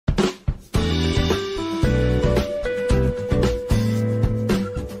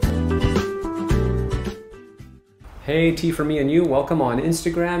Hey, tea for me and you. Welcome on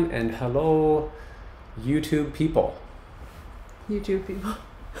Instagram and hello, YouTube people. YouTube people.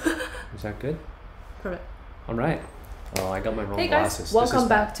 Is that good? Perfect. All right. Oh, I got my wrong Hey guys, glasses. welcome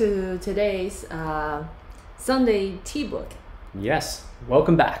back to today's Sunday tea book. Yes,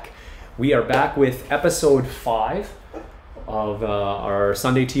 welcome back. We are back with episode 5 of our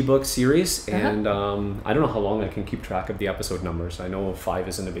Sunday tea book series, and I don't know how long I can keep track of the episode numbers. I know 5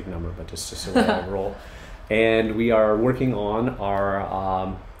 isn't a big number, but just the way I roll. And we are working on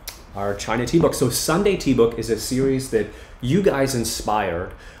our China tea book. So Sunday tea book is a series that you guys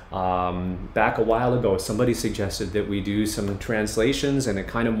inspired back a while ago. Somebody suggested that we do some translations, and it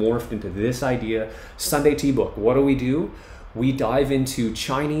kind of morphed into this idea. Sunday tea book. What do? We dive into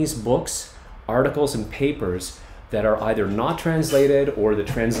Chinese books, articles, and papers that are either not translated or the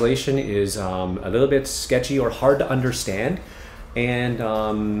translation is a little bit sketchy or hard to understand.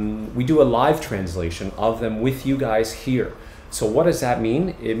 And we do a live translation of them with you guys here. So what does that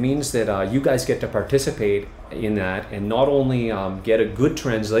mean? It means that you guys get to participate in that and not only get a good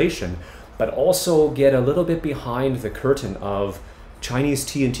translation, but also get a little bit behind the curtain of Chinese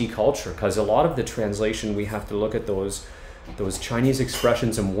tea and tea culture, because a lot of the translation, we have to look at those Chinese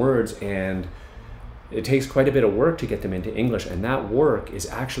expressions and words, and it takes quite a bit of work to get them into English, and that work is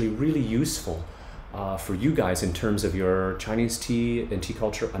actually really useful for you guys in terms of your Chinese tea and tea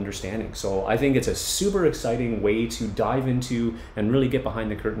culture understanding. So I think it's a super exciting way to dive into and really get behind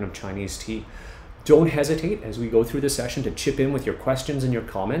the curtain of Chinese tea. Don't hesitate as we go through the session to chip in with your questions and your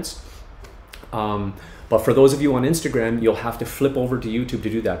comments. But for those of you on Instagram, you'll have to flip over to YouTube to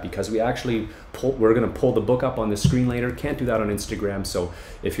do that, because we're going to pull the book up on the screen later. Can't do that on Instagram. So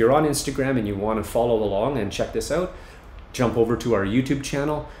if you're on Instagram and you want to follow along and check this out, jump over to our YouTube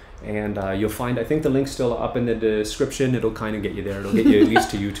channel. And you'll find, I think the link's still up in the description. It'll kind of get you there. It'll get you at least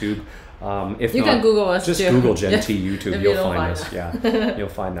to YouTube. If you not, can Google us just too. Google ZhenTea YouTube. You'll find us. us. Yeah, you'll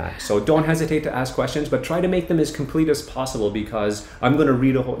find that. So don't hesitate to ask questions, but try to make them as complete as possible, because I'm going to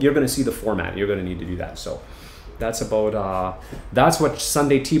read you're going to see the format. You're going to need to do that. So that's about, that's what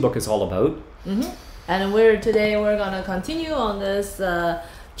Sunday tea book is all about. And today we're going to continue on this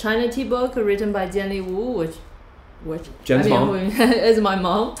China tea book written by Jianli Wu, which Jen's mom is my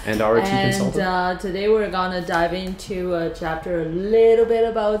mom, and our tea consultant. And today we're gonna dive into a chapter a little bit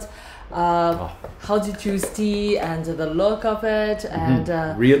about how to choose tea and the look of it, and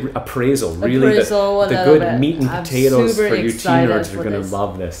appraisal. Really, the good meat and potatoes for you tea nerds are gonna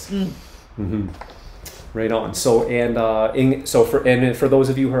love this. Right on. So for those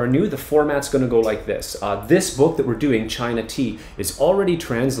of you who are new, the format's going to go like this. This book that we're doing, China Tea, is already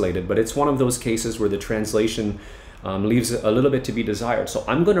translated, but it's one of those cases where the translation leaves a little bit to be desired. So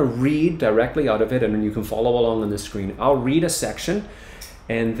I'm going to read directly out of it, and you can follow along on the screen. I'll read a section,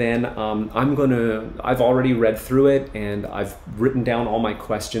 and then I've already read through it, and I've written down all my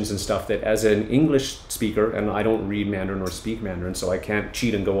questions and stuff that, as an English speaker, and I don't read Mandarin or speak Mandarin, so I can't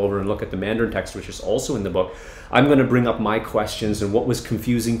cheat and go over and look at the Mandarin text, which is also in the book. I'm going to bring up my questions and what was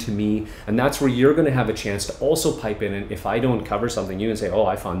confusing to me, and that's where you're going to have a chance to also pipe in. And if I don't cover something, you can say, oh,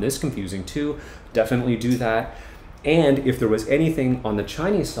 I found this confusing too. Definitely do that. And if there was anything on the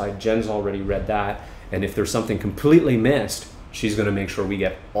Chinese side, Jen's already read that, and if there's something completely missed, she's going to make sure we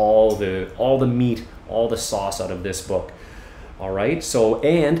get all the meat, all the sauce out of this book. All right. So,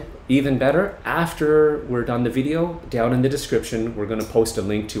 and even better, after we're done the video, down in the description, we're going to post a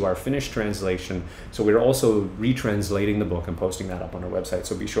link to our finished translation. So we're also retranslating the book and posting that up on our website.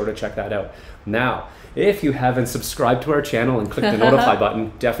 So be sure to check that out. Now, if you haven't subscribed to our channel and clicked the notify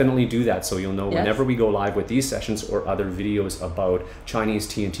button, definitely do that, so you'll know whenever we go live with these sessions or other videos about Chinese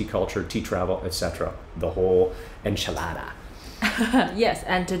tea and tea culture, tea travel, etc. The whole enchilada. Yes,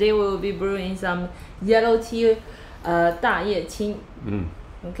 and today we will be brewing some yellow tea, 大叶青.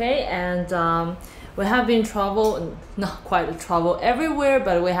 Okay, and we have been not quite travel everywhere,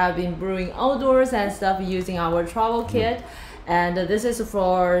 but we have been brewing outdoors and stuff using our travel kit. And this is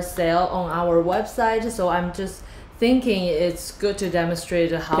for sale on our website, so I'm just thinking it's good to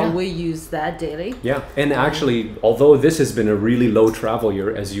demonstrate how we use that daily. Yeah, and actually, although this has been a really low travel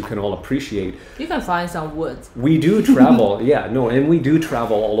year, as you can all appreciate, you can find some woods. We do travel, and we do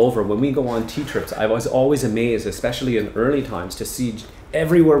travel all over. When we go on tea trips, I was always amazed, especially in early times, to see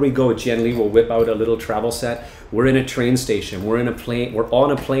everywhere we go, Jianli will whip out a little travel set. We're in a train station, we're on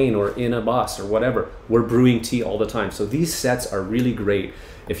a plane or in a bus or whatever. We're brewing tea all the time. So these sets are really great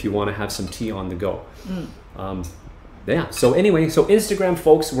if you want to have some tea on the go. So anyway, so Instagram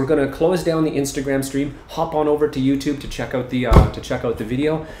folks, we're going to close down the Instagram stream, hop on over to YouTube to check out the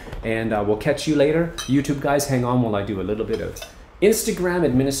video, and we'll catch you later. YouTube guys, hang on while I do a little bit of Instagram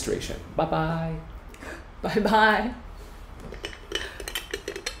administration. Bye bye. Bye-bye.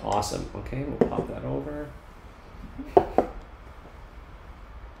 Awesome. Okay, we'll pop that over.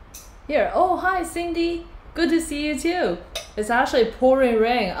 Here. Oh, hi, Cindy. Good to see you too. It's actually pouring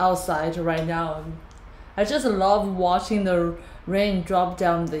rain outside right now. I just love watching the rain drop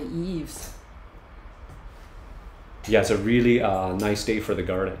down the eaves. Yeah, it's a really nice day for the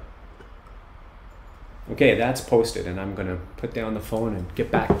garden. Okay, that's posted, and I'm gonna put down the phone and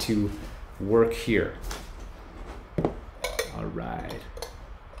get back to work here. All right.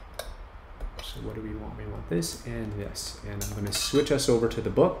 So what do we want? We want this and this. And I'm gonna switch us over to the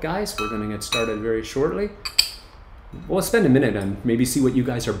book, guys. We're gonna get started very shortly. We'll spend a minute and maybe see what you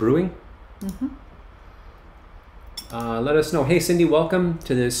guys are brewing. Mm-hmm. Let us know. Hey, Cindy, welcome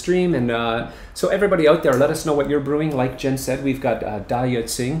to the stream. And so everybody out there, let us know what you're brewing. Like Jen said, we've got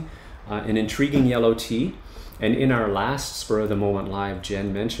Qing, an intriguing yellow tea. And in our last Spur of the Moment Live,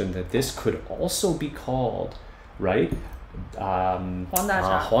 Jen mentioned that this could also be called, right?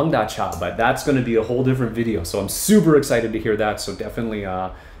 Huangda Cha, but that's going to be a whole different video. So I'm super excited to hear that. So definitely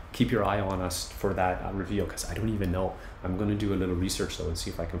keep your eye on us for that reveal, because I don't even know. I'm going to do a little research though and see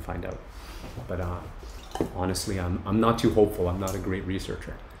if I can find out. But honestly, I'm not too hopeful. I'm not a great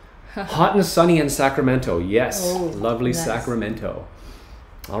researcher. Hot and sunny in Sacramento. Yes, lovely nice. Sacramento.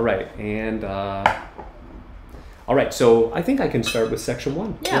 All right, and all right. So I think I can start with section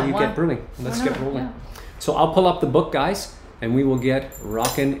 1. Yeah, you get brewing. Let's get rolling. Yeah. So I'll pull up the book, guys, and we will get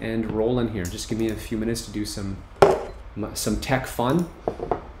rocking and rolling here. Just give me a few minutes to do some tech fun.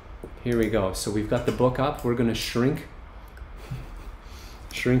 Here we go. So we've got the book up. We're going to shrink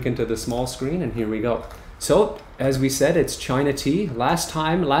into the small screen, and here we go. So as we said, it's China tea. Last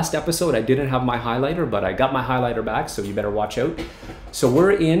episode, I didn't have my highlighter, but I got my highlighter back, so you better watch out. So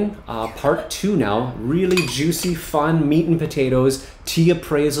we're in part 2 now. Really juicy, fun meat and potatoes, tea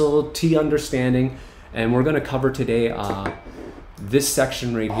appraisal, tea understanding, and we're going to cover today this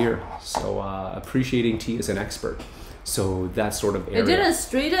section right here. So appreciating tea as an expert. So that sort of area. It didn't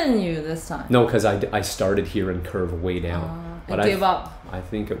straighten you this time. No, because I started here and curve way down. But I gave up. I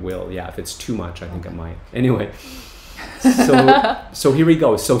think it will. Yeah, if it's too much, I think it might. Anyway, so here we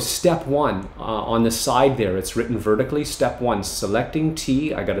go. So step 1, on the side there, it's written vertically. Step 1, selecting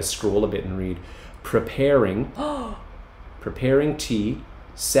tea. I got to scroll a bit and read. Preparing tea,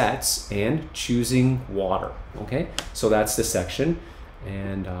 sets, and choosing water. Okay, so that's the section.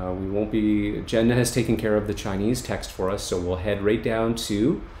 And we won't be, Jen has taken care of the Chinese text for us, so we'll head right down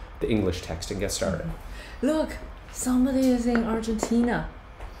to the English text and get started. Look, somebody is in Argentina.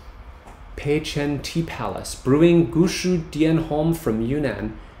 Peichen Tea Palace, brewing Gushu Dianhom from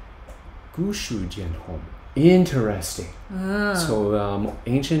Yunnan. Gushu Dianhom, interesting. So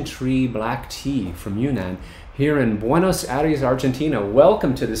ancient tree black tea from Yunnan. Here in Buenos Aires, Argentina.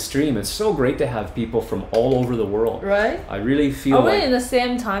 Welcome to the stream. It's so great to have people from all over the world. Right? I really feel Are we in the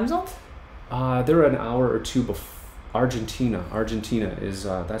same time zone? They're an hour or two before Argentina. Argentina is,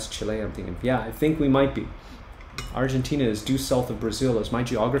 that's Chile, I'm thinking. Yeah, I think we might be. Argentina is due south of Brazil. Is my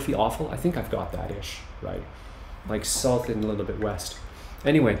geography awful? I think I've got that-ish, right? Like south and a little bit west.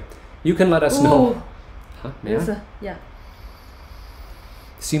 Anyway, you can let us know. Huh? Yeah.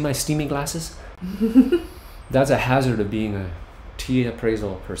 See my steamy glasses? That's a hazard of being a tea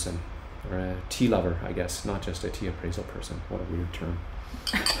appraisal person, or a tea lover, I guess, not just a tea appraisal person. What a weird term.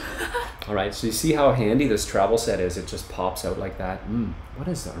 All right, so you see how handy this travel set is? It just pops out like that. What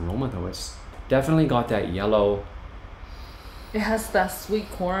is the aroma though? It's definitely got that yellow. It has that sweet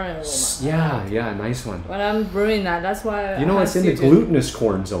corn aroma. Yeah, nice one. When I'm brewing that, that's why you know it's in the glutinous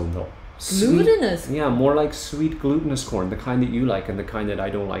corn zone though. Glutinous? Yeah, more like sweet glutinous corn, the kind that you like and the kind that I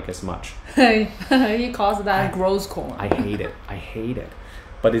don't like as much. He calls that gross corn. I hate it.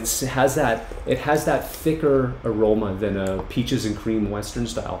 But it has that thicker aroma than a peaches and cream Western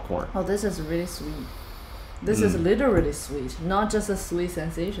style corn. Oh, this is really sweet. This is literally sweet, not just a sweet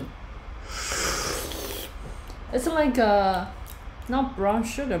sensation. It's like not brown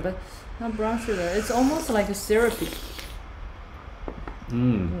sugar, but not brown sugar. It's almost like a syrupy.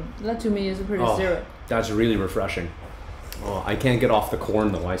 That to me is pretty syrup. That's really refreshing. Oh, I can't get off the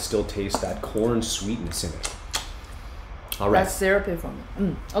corn though. I still taste that corn sweetness in it. All right. That's syrupy for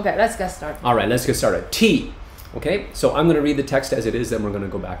me. Okay, let's get started. All right, let's get started. Tea. Okay, so I'm going to read the text as it is, then we're going to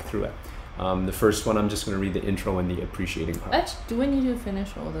go back through it. The first one, I'm just going to read the intro and the appreciating part. Actually, do we need to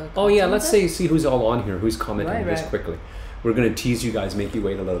finish all the... Oh yeah, let's see who's all on here, who's commenting just quickly. We're going to tease you guys, make you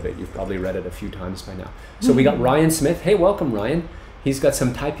wait a little bit. You've probably read it a few times by now. So we got Ryan Smith. Hey, welcome, Ryan. He's got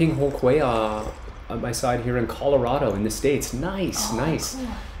some Taiping Ho Kui on my side here in Colorado in the States. Nice. Cool.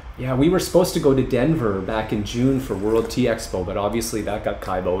 Yeah, we were supposed to go to Denver back in June for World Tea Expo, but obviously that got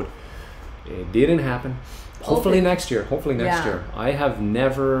kaiboed. It didn't happen. Hopefully next year. Hopefully next year. I've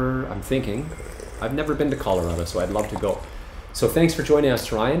never been to Colorado, so I'd love to go. So thanks for joining us,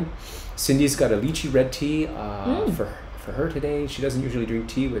 Charen. Cindy's got a lychee red tea for her today. She doesn't usually drink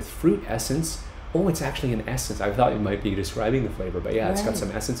tea with fruit essence. Oh, it's actually an essence. I thought you might be describing the flavor, but yeah, it's got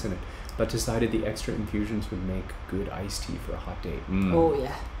some essence in it. But decided the extra infusions would make good iced tea for a hot day. Oh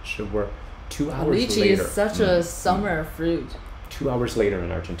yeah. Should work. 2 hours lychee later. Lychee is such a summer fruit. 2 hours later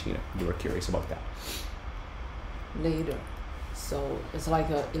in Argentina. You were curious about that. Later. So it's like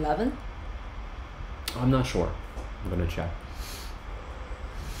 11? I'm not sure. I'm going to check.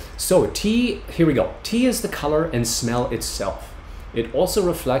 So tea, here we go. Tea is the color and smell itself. It also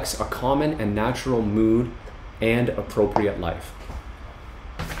reflects a common and natural mood and appropriate life.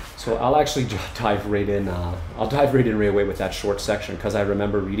 So I'll actually dive right in. I'll dive right in right away with that short section because I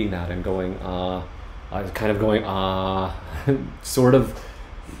remember reading that and going, I was kind of going, sort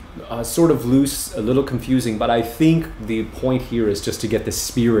of loose, a little confusing. But I think the point here is just to get the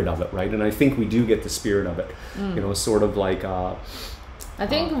spirit of it, right? And I think we do get the spirit of it. You know, sort of like. I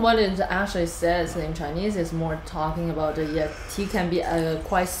think what it actually says in Chinese is more talking about tea can be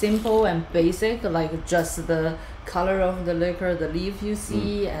quite simple and basic, like just the color of the liquor, the leaf you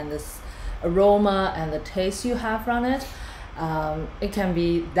see, and the aroma and the taste you have from it. It can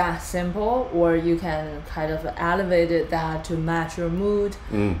be that simple, or you can kind of elevate it that to match your mood,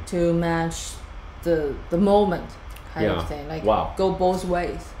 to match the moment kind of thing. Like go both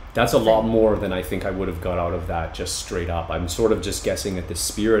ways. That's a lot more than I think I would have got out of that just straight up. I'm sort of just guessing at the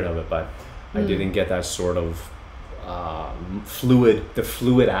spirit of it, but I didn't get that sort of the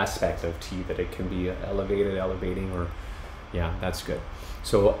fluid aspect of tea, that it can be elevating, or that's good.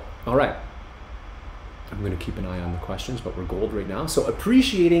 So, all right. I'm going to keep an eye on the questions, but we're gold right now. So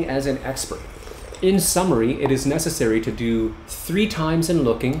appreciating as an expert. In summary, it is necessary to do 3 times in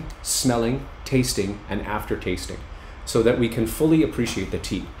looking, smelling, tasting, and after tasting, so that we can fully appreciate the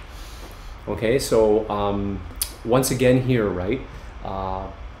tea. Okay, so once again here, right?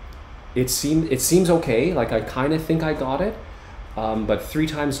 It seems okay. Like I kind of think I got it, but 3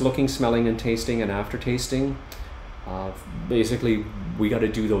 times looking, smelling, and tasting, and after tasting. Basically, we got to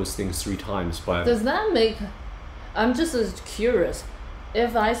do those things 3 times. But does that make? I'm just curious.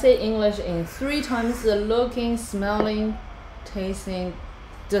 If I say English in 3 times the looking, smelling, tasting,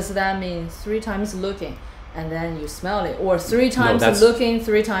 does that mean 3 times looking and then you smell it, or 3 times looking,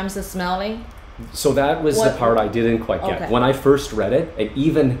 3 times the smelling? So that was the part I didn't quite get. When I first read it, and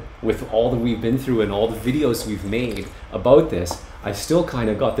even with all that we've been through and all the videos we've made about this, I still kind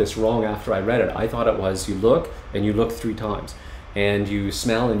of got this wrong after I read it. I thought it was you look and you look 3 times, and you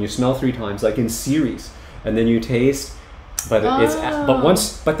smell 3 times, like in series, and then you taste. But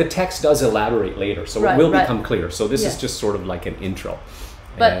but the text does elaborate later, so it will become clear. So this is just sort of like an intro.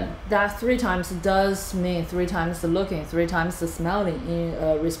 But that 3 times does mean 3 times the looking, 3 times the smelling,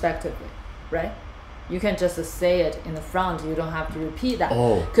 respectively, right? You can just say it in the front. You don't have to repeat that.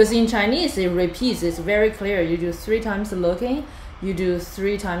 Because in Chinese, it repeats. It's very clear. You do 3 times the looking, you do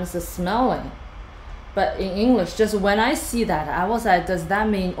 3 times the smelling. But in English, just when I see that, I was like, does that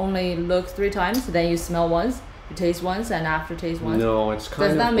mean only look 3 times, then you smell once? You taste once and after taste once? No, it's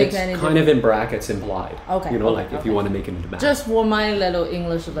kind of in brackets implied. Okay. You know, if you want to make it into math. Just for my little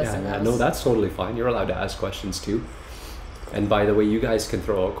English listeners. Yeah, no, that's totally fine. You're allowed to ask questions too. And by the way, you guys can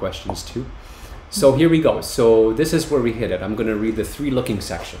throw out questions too. So here we go. So this is where we hit it. I'm going to read the 3 looking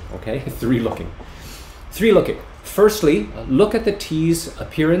section, okay? 3 looking. 3 looking. Firstly, look at the tea's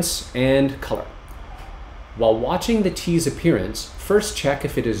appearance and color. While watching the tea's appearance, first check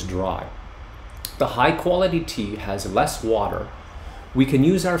if it is dry. The high quality tea has less water. We can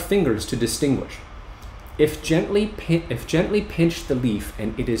use our fingers to distinguish. If gently pinch the leaf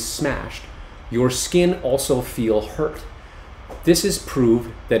and it is smashed, your skin also feel hurt. This is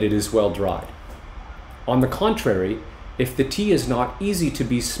proof that it is well dried. On the contrary, if the tea is not easy to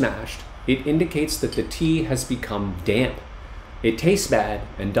be smashed, it indicates that the tea has become damp. It tastes bad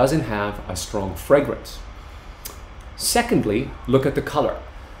and doesn't have a strong fragrance. Secondly, look at the color.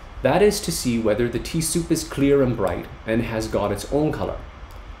 That is to see whether the tea soup is clear and bright and has got its own color.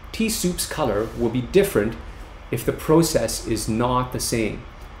 Tea soup's color will be different if the process is not the same.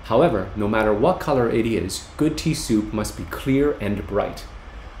 However, no matter what color it is, good tea soup must be clear and bright.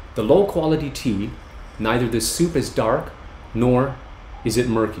 The low quality tea, neither the soup is dark nor is it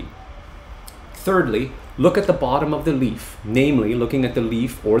murky. Thirdly, look at the bottom of the leaf, namely looking at the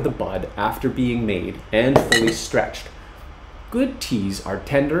leaf or the bud after being made and fully stretched. Good teas are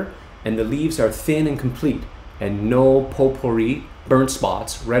tender and the leaves are thin and complete, and no potpourri, burnt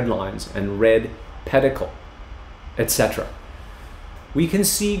spots, red lines, and red pedicle, etc. We can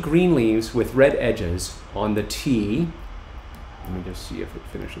see green leaves with red edges on the tea. Let me just see if it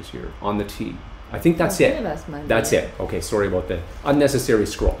finishes here. On the tea. I think that's it. That's it. Okay, sorry about the unnecessary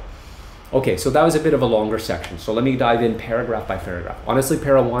scroll. Okay, so that was a bit of a longer section. So let me dive in paragraph by paragraph. Honestly,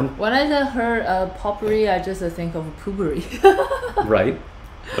 para 1. When I heard potpourri, I just think of poopery. Right.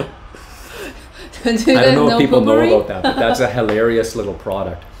 I don't know if people know about that, but that's a hilarious little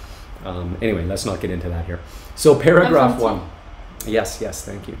product. Anyway, let's not get into that here. So paragraph 1. Yes,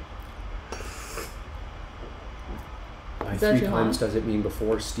 thank you. By 3 times does it mean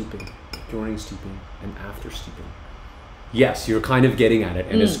before steeping, during steeping, and after steeping? Yes, you're kind of getting at it,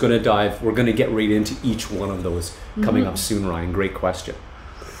 and it's going to dive. We're going to get right into each one of those coming up soon, Ryan. Great question.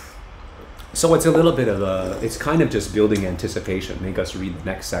 So it's a little bit of it's kind of just building anticipation, make us read the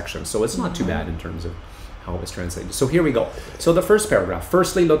next section. So it's not too bad in terms of how it was translated. So here we go. So the first paragraph,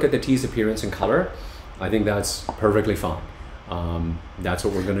 firstly, look at the tea's appearance and color. I think that's perfectly fine. That's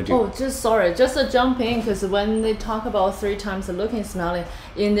what we're going to do. Oh, just to jump in, because when they talk about 3 times the looking, smelling,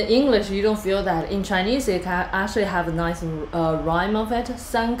 in the English you don't feel that. In Chinese it can actually have a nice rhyme of it.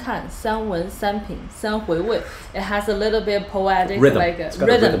 三看, 三闻, 三品, 三回味. It has a little bit poetic, rhythm. like it's got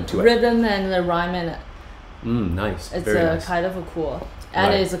a rhythm to it. Rhythm and the rhyme in it. Nice. It's very nice. Kind of a cool,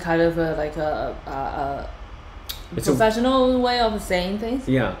 and it's a kind of like a professional way of saying things.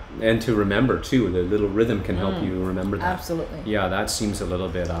 Yeah, and to remember too, the little rhythm can help you remember that. Absolutely. Yeah, that seems a little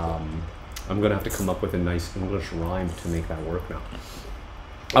bit, I'm gonna have to come up with a nice English rhyme to make that work now.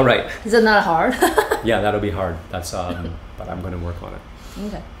 All right. Is it not hard? Yeah, that'll be hard. That's, but I'm gonna work on it.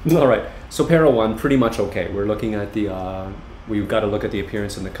 Okay. All right, so para 1, pretty much okay. We're looking at we've got to look at the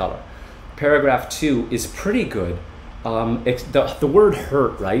appearance and the color. Paragraph 2 is pretty good. The word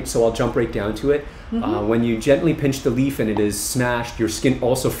hurt, right? So I'll jump right down to it. When you gently pinch the leaf and it is smashed, your skin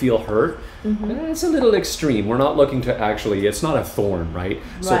also feel hurt. It's a little extreme. We're not looking to actually, it's not a thorn, right?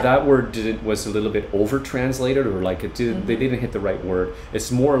 So that word was a little bit over translated, or like they didn't hit the right word.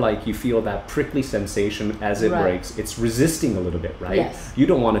 It's more like you feel that prickly sensation as it breaks. It's resisting a little bit, right? Yes. You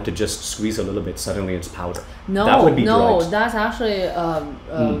don't want it to just squeeze a little bit, suddenly it's powder. No, that would be that's actually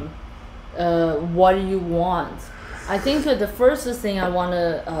what you want. I think the first thing I want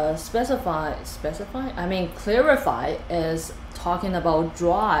to clarify is talking about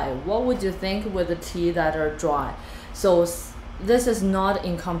dry. What would you think with the tea that are dry? So this is not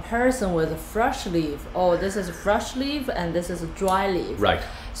in comparison with a fresh leaf. Oh, this is a fresh leaf and this is a dry leaf. Right.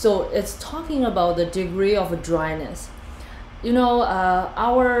 So it's talking about the degree of dryness. You know,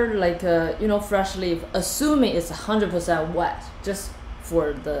 our fresh leaf, assuming it's 100% wet, just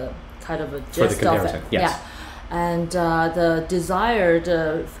for the kind of a gist of it. Yes. Yeah. And the desired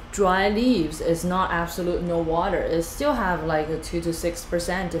dry leaves is not absolute no water. It still have like a 2 to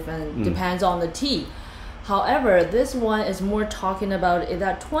 6%, depends on the tea. However, this one is more talking about is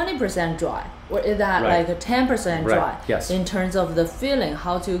that 20% dry, or is that like a 10% dry? Yes. In terms of the feeling,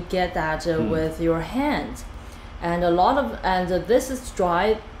 how to get that with your hands. And this is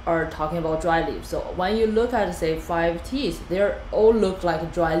dry, are talking about dry leaves. So when you look at, say, 5 teas, they all look like a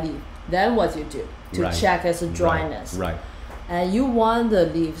dry leaf. Then what you do to check its dryness. Right. And you want the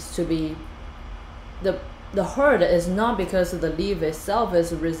leaves to be, the hurt is not because the leaf itself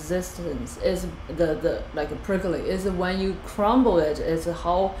is resistance, is the like prickly. Is when you crumble it, is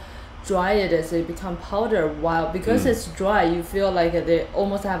how dry it is. It become powder. While because it's dry, you feel like they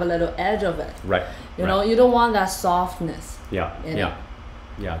almost have a little edge of it. Right. You know, you don't want that softness. Yeah.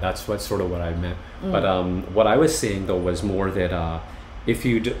 Yeah. That's sort of what I meant. But what I was saying though was more that if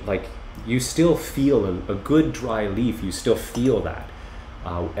you you still feel a good dry leaf. You still feel that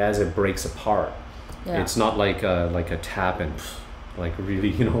as it breaks apart. Yeah. It's not like a tap and like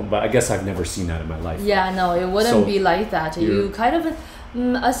really, but I guess I've never seen that in my life. Yeah, no, it wouldn't be like that. You kind of,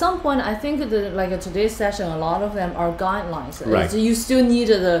 at some point, I think today's session, a lot of them are guidelines. Right. You still need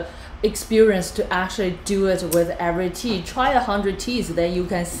the experience to actually do it with every tea. Try 100 teas, then you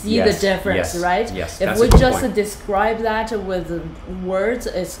can see the difference, right? Yes, if we just describe that with words,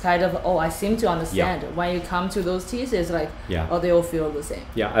 it's kind of, I seem to understand. When you come to those teas, it's like, they all feel the same.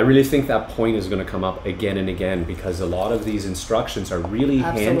 Yeah, I really think that point is going to come up again and again, because a lot of these instructions are really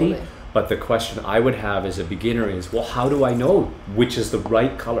handy. But the question I would have as a beginner is, well, how do I know which is the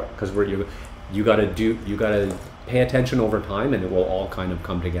right color? Because you got to pay attention over time, and it will all kind of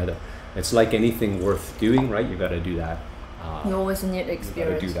come together. It's like anything worth doing, right? You got to do that. You always need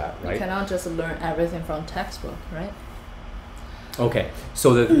experience. You got to do that, right? You cannot just learn everything from textbook, right? Okay,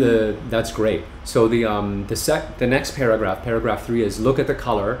 so that's great. So the next paragraph, paragraph 3, is look at the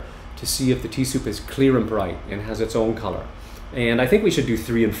color to see if the tea soup is clear and bright and has its own color. And I think we should do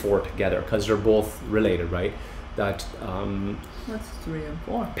 3 and 4 together because they're both related, right? that What's 3 and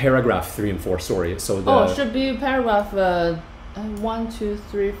 4? paragraph 3 and 4. Sorry. So the it should be paragraph 1, 2,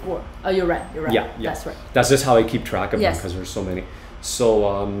 3, 4. Oh, you're right. You're right. Yeah, That's right. That's just how I keep track of them Yes. because there's so many.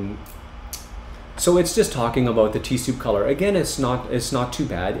 So so it's just talking about the tea soup color. Again, it's not too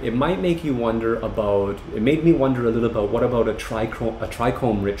bad. It might make you wonder about. It made me wonder a little about what about a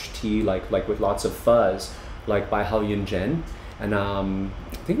trichome rich tea like with lots of fuzz, like by Hao Yun Zhen. And I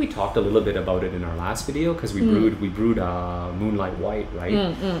think we talked a little bit about it in our last video because we brewed Moonlight White, right?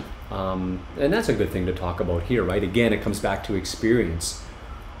 And that's a good thing to talk about here, right? Again, it comes back to experience.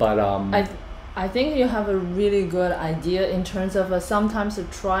 But I think you have a really good idea in terms of sometimes the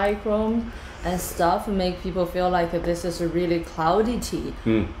trichrome and stuff make people feel like this is a really cloudy tea,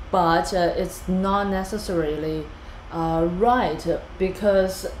 but it's not necessarily right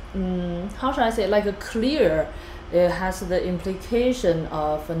because how should I say, like a clear, it has the implication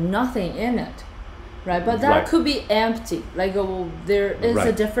of nothing in it, right? But that could be empty, like there is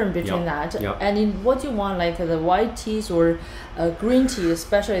a difference between that. And in what you want, like the white teas or green tea,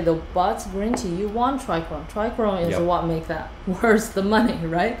 especially the buds green tea, you want trichrome. Trichrome is what makes that worth the money,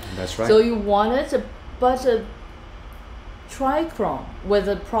 right? That's right. So you want it, but trichrome with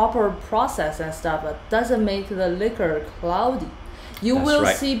a proper process and stuff doesn't make the liquor cloudy. You will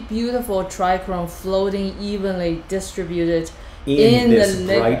see beautiful trichrome floating evenly distributed in this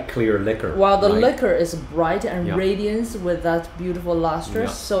the bright clear liquor, while the liquor is bright and radiant with that beautiful luster.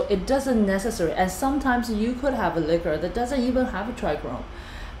 So it doesn't necessarily, and sometimes you could have a liquor that doesn't even have a trichrome,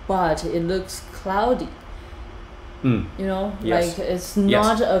 but it looks cloudy. You know, like it's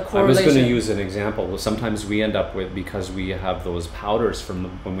not a correlation. I was going to use an example. Sometimes we end up with, because we have those powders from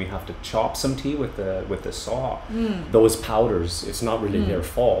when we have to chop some tea with the saw. Those powders, it's not really their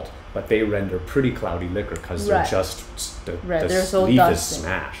fault, but they render pretty cloudy liquor because they're just the leaf is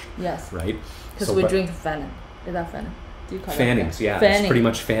smashed. Yes, right. Because we drink fanning. Is that fanning? Do you call fannings? It Yeah, it's pretty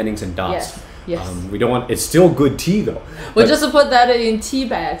much fannings and dust. Yes. We don't want. It's still good tea though. We just put that in tea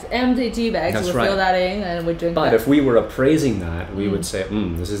bags, empty tea bags. That's we right. fill that in and we drink. But if we were appraising that, we would say,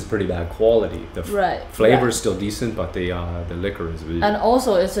 this is pretty bad quality. The flavor is still decent, but the liquor is really. And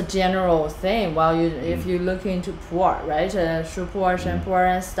also, it's a general thing. While if you look into pu'er, right, shu pu'er, shen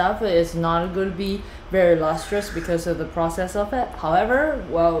pu'er, and stuff, it's not going to be very lustrous because of the process of it. However,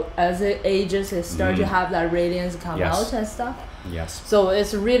 as it ages, it starts to have that radiance come out and stuff. Yes. So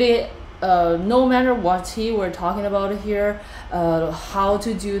it's really. No matter what tea we're talking about here, how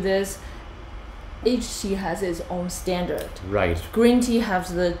to do this, each tea has its own standard. Right. Green tea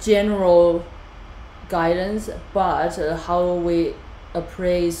has the general guidance, but how we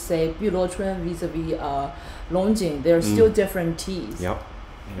appraise, say, Biluochun vis-a-vis Longjing, they're still different teas. Yep.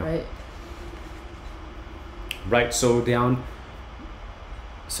 Right. Right. So down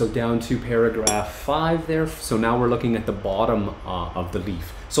to paragraph 5 there. So now we're looking at the bottom of the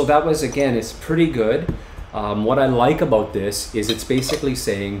leaf. So that was, again, it's pretty good. What I like about this is it's basically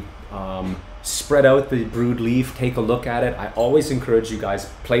saying spread out the brewed leaf, take a look at it. I always encourage you guys,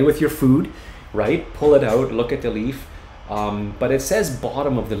 play with your food, right? Pull it out, look at the leaf. But it says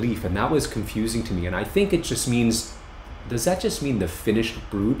bottom of the leaf, and that was confusing to me. And I think it just means, does that just mean the finished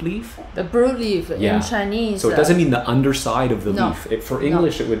brewed leaf? The brewed leaf in Chinese. So it doesn't mean the underside of the no, leaf. For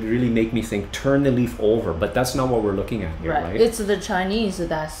English, it would really make me think turn the leaf over, but that's not what we're looking at here, right? It's the Chinese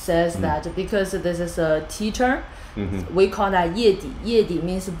that says that because this is a tea term. We call that 叶底. 叶底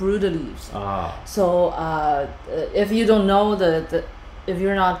means brewed leaves. So if you don't know if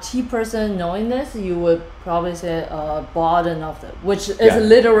you're not a tea person knowing this, you would probably say bottom of the, which is a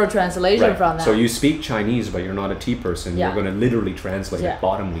literal translation from that. So you speak Chinese, but you're not a tea person. You're going to literally translate it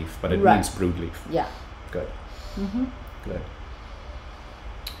bottom leaf, but it means brewed leaf. Yeah. Good. Good.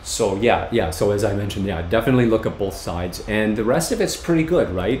 So so as I mentioned, definitely look at both sides, and the rest of it's pretty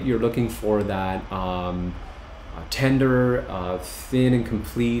good, right? You're looking for that tender, thin and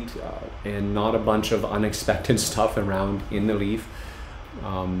complete, and not a bunch of unexpected stuff around in the leaf.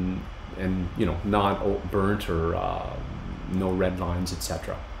 And not burnt or no red lines,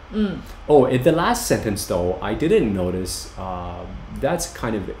 etc. Oh, in the last sentence though, I didn't notice. That's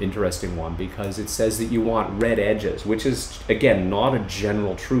kind of an interesting one because it says that you want red edges, which is again not a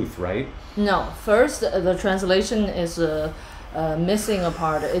general truth, right? No. First, the translation is missing a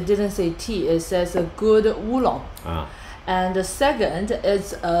part. It didn't say tea. It says a good oolong. And the second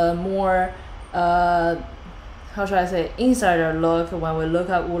is a more how should I say, insider look when we look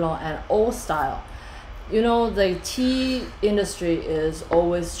at oolong and old style. You know, the tea industry is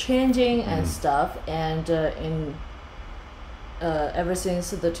always changing and stuff, and ever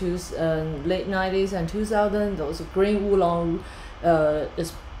since the late 90s and 2000, those green oolong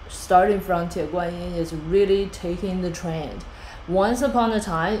is starting from Tie Guanyin is really taking the trend. Once upon a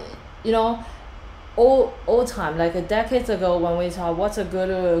time, you know, old time, like decades ago, when we talk what's a good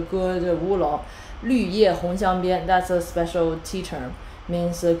wulong, 绿叶红香边, that's a special tea term.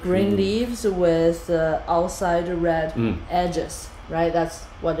 Means green leaves with outside red edges, right? That's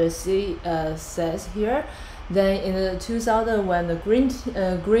what the says here. Then in the 2000, when the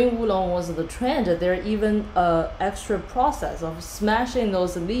green oolong was the trend, there even extra process of smashing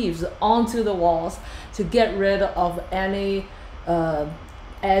those leaves onto the walls to get rid of any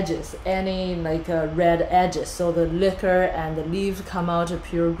edges, any like red edges, so the liquor and the leaves come out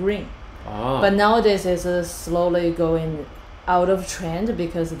pure green. But nowadays it's slowly going out of trend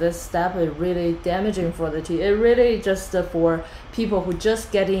because this step is really damaging for the tea. It really just for people who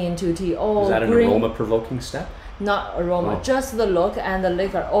just getting into tea. Oh, is that an green, aroma-provoking step? Not aroma, just the look and the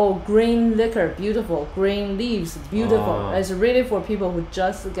liquor. Oh, green liquor, beautiful. Green leaves, beautiful. It's really for people who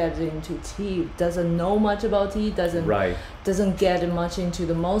just get into tea, doesn't know much about tea, doesn't get much into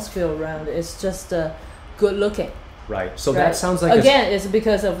the mouthfeel around. It's just good looking. Right. So that sounds like again, it's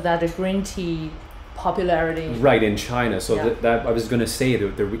because of that green tea popularity. Right, in China. So that I was going to say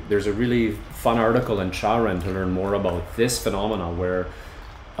that there's a really fun article in Charen to learn more about this phenomena where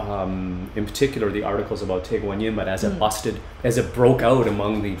in particular the articles about Tie Guanyin, but as it broke out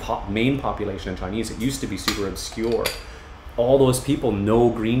among the main population of Chinese, it used to be super obscure. All those people know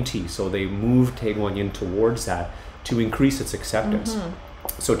green tea, so they moved Tie Guanyin towards that to increase its acceptance.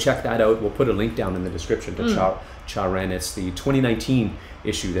 So check that out. We'll put a link down in the description to Charen. It's the 2019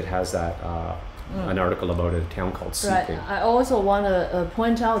 issue that has that an article about a town called Qing. Right. I also want to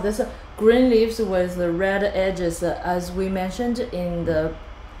point out this green leaves with the red edges, as we mentioned in the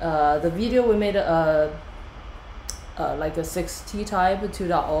video we made like a 6T type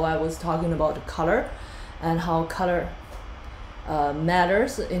 2.0. I was talking about the color and how color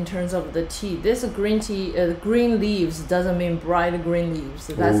matters in terms of the tea. This green tea, green leaves doesn't mean bright green leaves.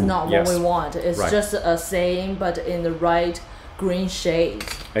 That's not what we want. It's just a saying, but in the right green shade.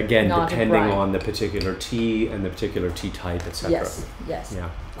 Again, depending on the particular tea and the particular tea type, etc. Yes. Yeah,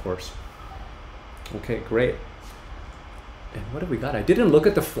 of course. Okay, great. And what have we got? I didn't look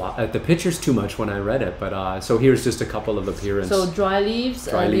at the pictures too much when I read it, but so here's just a couple of appearances. So dry leaves,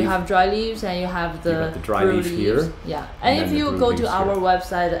 you have dry leaves, and you have the dry leaf leaves here. Yeah, and if you go to our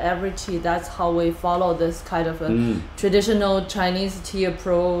website, every tea, that's how we follow this kind of traditional Chinese tea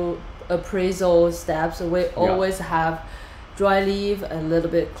appraisal steps. We always have dry leaf, a little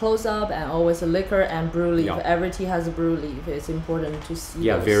bit close up, and always a liquor and brew leaf. Every tea has a brew leaf. It's important to see.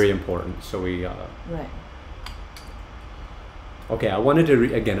 Yeah, those. Very important. So we right. Okay, I wanted to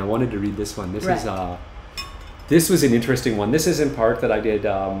read this one. This is this was an interesting one. This is in part that I did.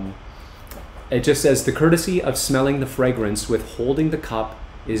 It just says the courtesy of smelling the fragrance with holding the cup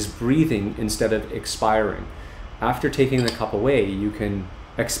is breathing instead of expiring. After taking the cup away, you can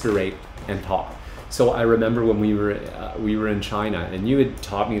expirate and talk. So I remember when we were in China, and you had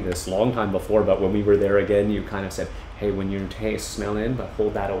taught me this long time before, but when we were there again, you kind of said, hey, when you taste, smell in, but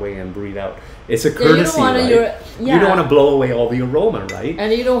hold that away and breathe out. It's a courtesy, right? You don't want to blow away all the aroma, right?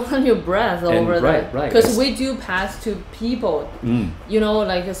 And you don't want your breath over that. Right. Because we do pass to people. You know,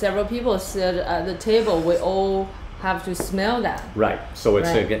 like several people sit at the table, we all have to smell that. Right. So it's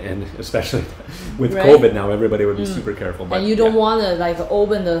again, and especially with COVID now, everybody would be super careful. But and you don't want to like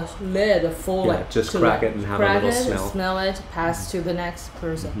open the lid fully. Yeah, just crack it and have a little smell it, pass to the next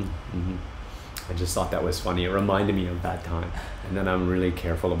person. I just thought that was funny. It reminded me of that time, and then I'm really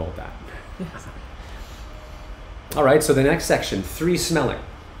careful about that. Yes. All right, so the next section, 3 smelling.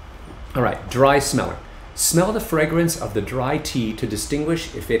 All right, dry smelling. Smell the fragrance of the dry tea to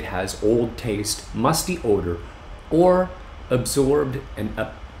distinguish if it has old taste, musty odor, or absorbed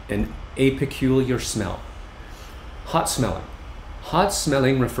a peculiar smell. Hot smelling. Hot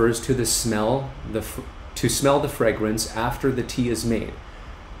smelling refers to smell the fragrance after the tea is made.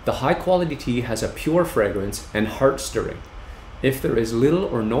 The high quality tea has a pure fragrance and heart stirring. If there is little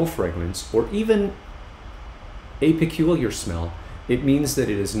or no fragrance, or even a peculiar smell, it means that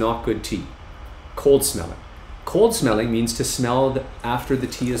it is not good tea. Cold smelling. Cold smelling means to smell after the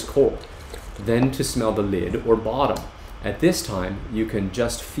tea is cold, then to smell the lid or bottom. At this time, you can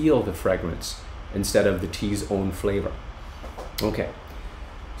just feel the fragrance instead of the tea's own flavor. Okay,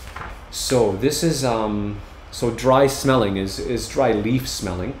 so this is so dry smelling is dry leaf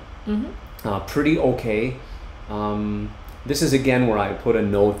smelling. Pretty okay. This is again where I put a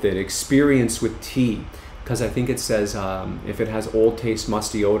note that experience with tea, because I think it says if it has old taste,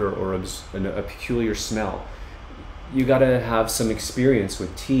 musty odor, or a peculiar smell, you got to have some experience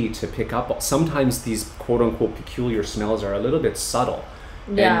with tea to pick up. Sometimes these quote-unquote peculiar smells are a little bit subtle,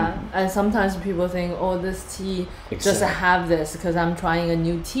 Yeah, and sometimes people think, oh, this tea just have this because I'm trying a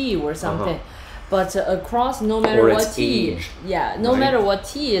new tea or something. But across, no matter what tea, age, no matter what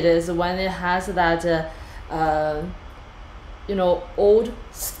tea it is, when it has that, old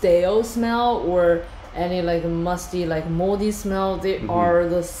stale smell or any like musty, like moldy smell, they are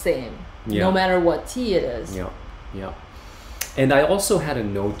the same. No matter what tea it is. Yeah. And I also had a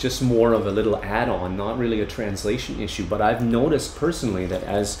note, just more of a little add-on, not really a translation issue, but I've noticed personally that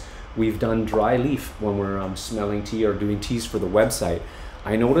as we've done dry leaf when we're smelling tea or doing teas for the website,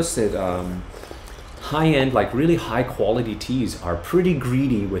 I noticed that high-end, like really high-quality teas are pretty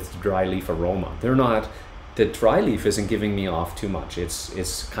greedy with dry leaf aroma. They're not, the dry leaf isn't giving me off too much.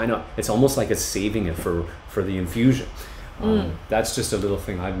 It's almost like it's saving it for the infusion. That's just a little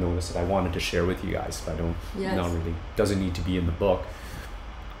thing I've noticed that I wanted to share with you guys, but not really, doesn't need to be in the book.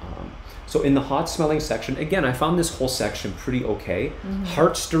 So in the hot smelling section, again, I found this whole section pretty okay.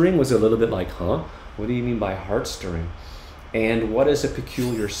 Heart stirring was a little bit like, what do you mean by heart stirring? And what is a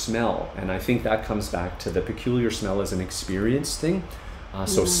peculiar smell? And I think that comes back to the peculiar smell as an experience thing.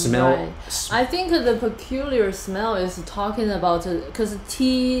 So smell. Right. I think the peculiar smell is talking about, because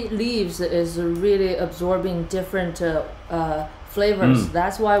tea leaves is really absorbing different flavors.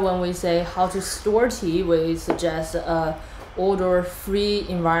 That's why when we say how to store tea, we suggest odor-free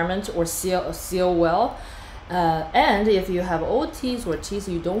environment or seal well. And if you have old teas or teas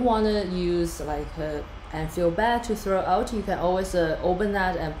you don't want to use and feel bad to throw out, you can always open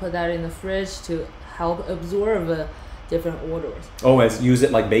that and put that in the fridge to help absorb different odors. Use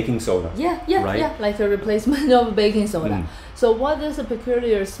it like baking soda. Yeah, like a replacement of baking soda. So what is a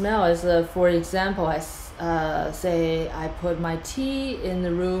peculiar smell is, for example, I say I put my tea in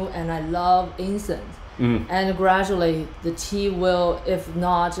the room and I love incense. And gradually the tea will, if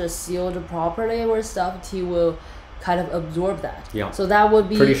not sealed properly or stuff, tea will kind of absorb that. So that would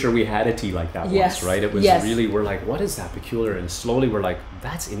be... Pretty sure we had a tea like that once, right? It was really, we're like, what is that peculiar? And slowly we're like,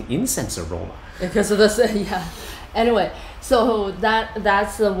 that's an incense aroma. Because of this, Anyway, so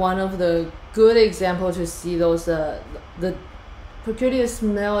that's one of the good examples to see those, the peculiar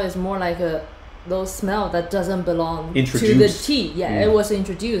smell is more like those smell that doesn't belong to the tea. It was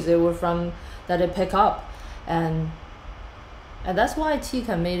introduced. It was from that it pick up. And that's why tea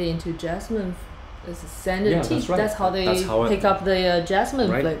can made it into jasmine. It's scented tea. That's how they pick up the jasmine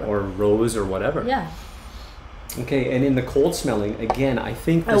flavor. Or rose or whatever. Okay, and in the cold smelling, again, I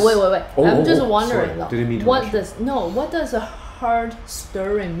think this... Wait. I'm just wondering, though. Didn't mean to what does a heart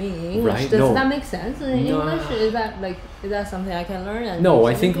stirring mean in English? Does that make sense in English? Is that something I can learn? No,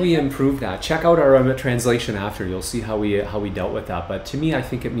 I think we improved that. Check out our translation after. You'll see how we dealt with that. But to me, I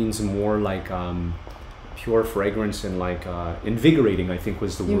think it means more like pure fragrance and like invigorating, I think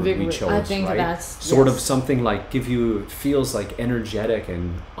was the word we chose. I think that's sort of something like feels like energetic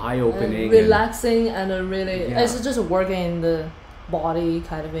and eye-opening, relaxing, and really it's just working in the body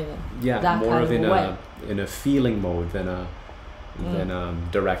kind of in that more kind of way. in a feeling mode than a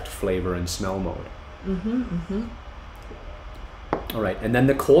direct flavor and smell mode. All right, and then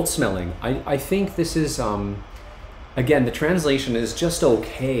the cold smelling. I think this is again, the translation is just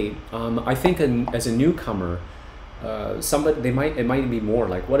okay. I think as a newcomer, it might be more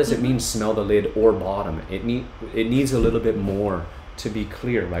like, what does it mean, smell the lid or bottom? It needs a little bit more to be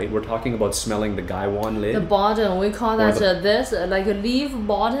clear, right? We're talking about smelling the gaiwan lid. The bottom, we call that like a leaf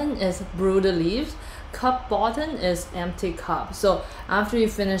bottom is brewed leaves. Cup bottom is empty cup. So after you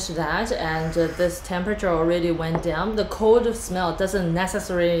finish that and this temperature already went down, the cold smell doesn't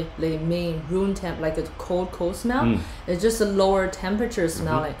necessarily mean room temp, like a cold smell. It's just a lower temperature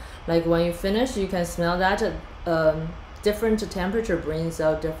smelling. Like when you finish, you can smell that different temperature brings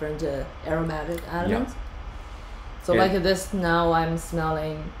out different aromatic elements. So like this now I'm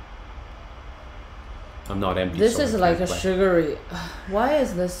smelling. I'm not empty. This is like a sugary. Why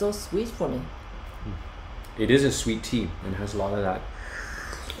is this so sweet for me? It is a sweet tea and has a lot of that.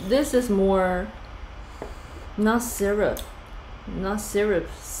 This is more not syrup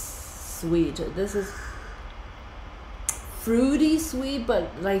sweet. This is fruity sweet, but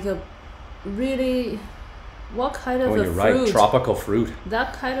like a really, what kind of a you're fruit? Right, tropical fruit.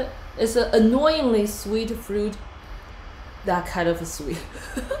 That kind of, it's an annoyingly sweet fruit. That kind of a sweet.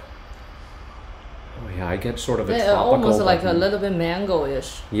 I get sort of a tropical. Almost like a little bit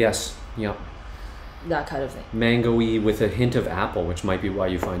mango-ish. Yes, yeah. That kind of thing. Mango-y with a hint of apple, which might be why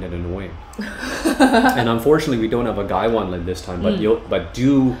you find it annoying. And unfortunately, we don't have a gaiwan lid this time. But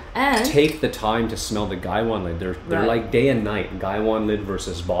do take the time to smell the gaiwan lid. They're like day and night. Gaiwan lid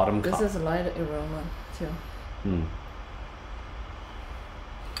versus bottom cup. This is light aroma too.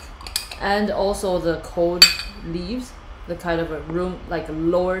 And also the cold leaves. the kind of a room, like a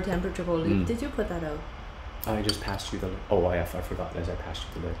lower temperature for leaf. Did you put that out? I just passed you the lid. Oh, I forgot as I passed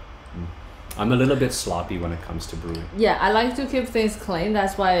you the lid. I'm a little bit sloppy when it comes to brewing. Yeah, I like to keep things clean.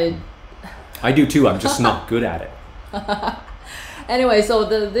 That's why I do too. I'm just not good at it. Anyway, so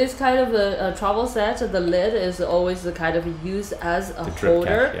this kind of a travel set, the lid is always the kind of used as a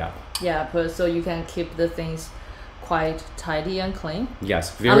holder. Cap, yeah, so you can keep the things quite tidy and clean.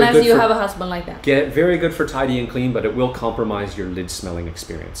 Yes, very unless good you have a husband like that. Very good for tidy and clean, but it will compromise your lid smelling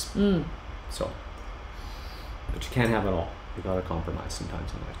experience. So, but you can't have it all. You gotta compromise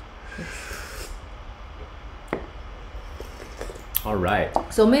sometimes in life. All right.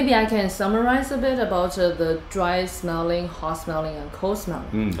 So maybe I can summarize a bit about the dry smelling, hot smelling, and cold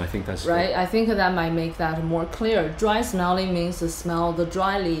smelling. I think that's right. good. I think that might make that more clear. Dry smelling means to smell the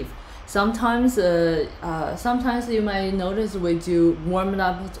dry leaf. Sometimes you might notice we do warm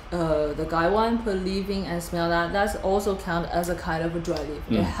up the gaiwan, put leaf in and smell that. That's also count as a kind of a dry leaf.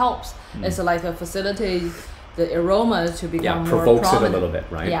 It helps. It's like a facilitate the aroma to become more provokes prominent. it a little bit,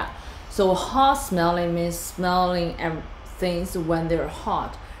 right? Yeah. So hot smelling means smelling things when they're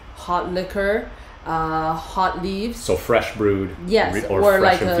hot liquor, hot leaves, so fresh brewed, yes, or fresh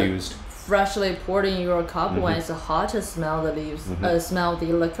like infused, freshly poured in your cup. When it's hot, to smell the leaves, smell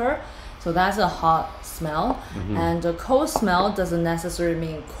the liquor, so that's a hot smell. And a cold smell doesn't necessarily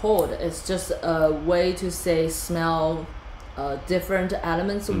mean cold. It's just a way to say smell different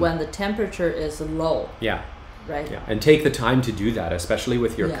elements when the temperature is low. Right. And take the time to do that, especially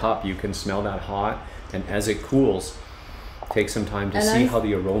with your cup. You can smell that hot, and as it cools, take some time to see how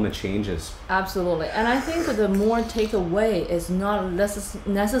the aroma changes. Absolutely. And I think the more takeaway is not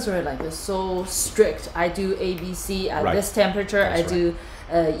necessarily like so strict. I do ABC at this temperature. I do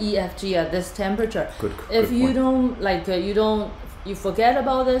EFG at this temperature. If you don't like, you forget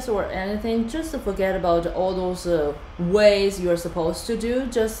about this or anything, just forget about all those ways you're supposed to do.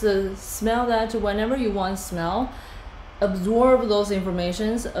 Just smell that whenever you want to smell. Absorb those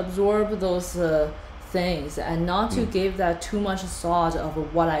informations, absorb those things, and not to give that too much thought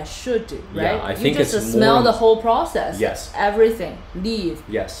of what I should do, right? I think just it's smell more the whole process. Yes. Everything. Leaf.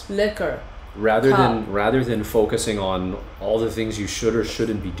 Yes. Liquor. Rather than focusing on all the things you should or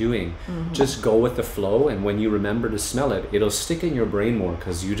shouldn't be doing, just go with the flow, and when you remember to smell it, it'll stick in your brain more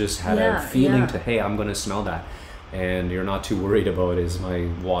because you just had a feeling to, hey, I'm going to smell that. And you're not too worried about, is my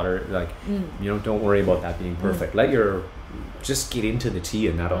water, like, don't worry about that being perfect. Just get into the tea,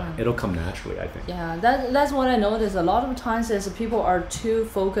 and it'll come naturally, I think. Yeah, that's what I noticed. A lot of times is people are too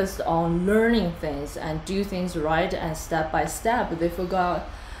focused on learning things and do things right and step by step. They forgot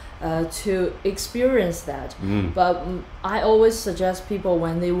to experience that. But I always suggest people,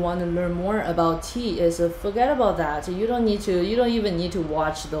 when they want to learn more about tea, is forget about that. You don't even need to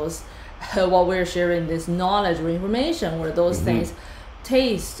watch those what we're sharing, this knowledge or information, or those things.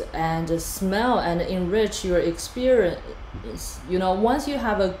 Taste and smell and enrich your experience. Once you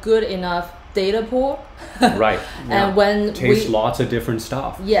have a good enough data pool, right? And when taste lots of different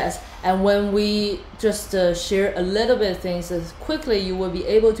stuff. Yes, and when we just share a little bit of things quickly, you will be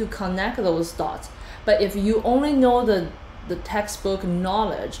able to connect those dots. But if you only know the textbook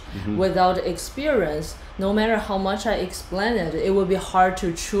knowledge without experience, no matter how much I explain it, it will be hard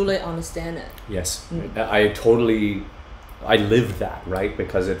to truly understand it. Yes, I lived that, right?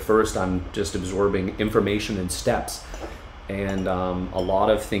 Because at first I'm just absorbing information in steps, and a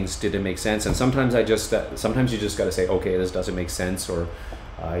lot of things didn't make sense. And sometimes sometimes you just got to say, okay, this doesn't make sense, or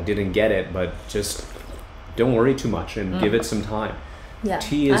I didn't get it, but just don't worry too much and give it some time. Yeah,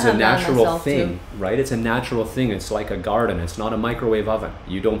 tea is a natural thing, right? It's a natural thing. It's like a garden. It's not a microwave oven.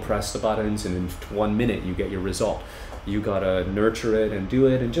 You don't press the buttons and in 1 minute you get your result. You gotta nurture it and do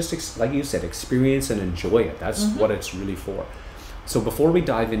it, and just like you said, experience and enjoy it. That's what it's really for. So before we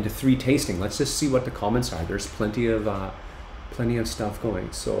dive into 3 tasting, let's just see what the comments are. There's plenty of stuff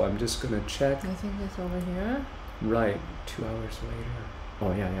going. So I'm just gonna check. I think it's over here. Right, 2 hours later.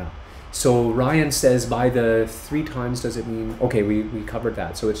 Oh yeah. So Ryan says, by the 3 times, does it mean? Okay, we covered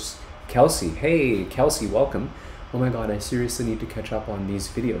that. So it's Kelsey. Hey, Kelsey, welcome. Oh my God, I seriously need to catch up on these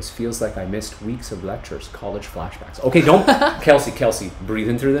videos. Feels like I missed weeks of lectures, college flashbacks. Okay, don't, Kelsey, breathe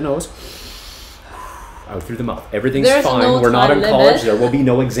in through the nose, out through the mouth. Everything's fine. No, we're not in college. There will be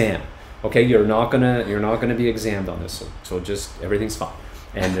no exam. Okay, you're not gonna be examined on this. So just everything's fine.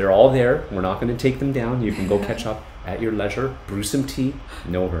 And they're all there. We're not gonna take them down. You can go catch up at your leisure. Brew some tea.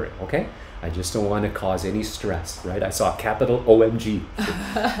 No hurry. Okay. I just don't want to cause any stress. Right. I saw capital OMG.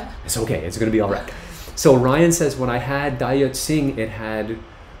 It's okay. It's gonna be all right. So Ryan says, when I had Diet Qing, it had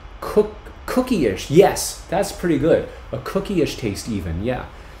cookie-ish. Yes, that's pretty good. A cookie-ish taste even, yeah.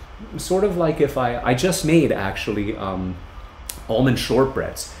 sort of like if I just made actually almond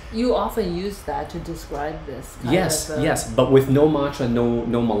shortbreads. You often use that to describe this. Yes, but with no matcha,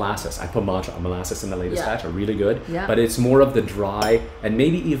 no molasses. I put molasses in the latest batch, are really good. Yeah. But it's more of the dry and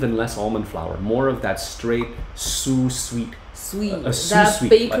maybe even less almond flour, more of that straight sweet. That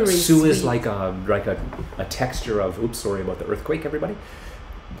bakery Su is sweet. like a texture of. Oops, sorry about the earthquake, everybody.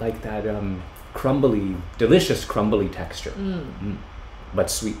 Like that crumbly, delicious crumbly texture, but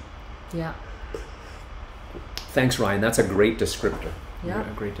sweet. Yeah. Thanks, Ryan. That's a great descriptor. Yeah.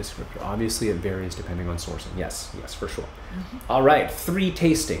 A great descriptor. Obviously, it varies depending on sourcing. Yes, for sure. All right, 3,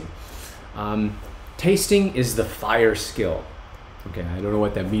 tasting. Tasting is the fire skill. Okay, I don't know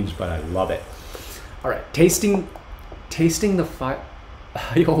what that means, but I love it. All right, tasting the fire.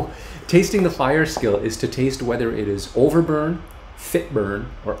 Tasting the fire skill is to taste whether it is overburn, fit burn,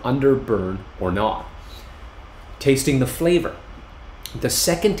 or underburn or not. Tasting the flavor. The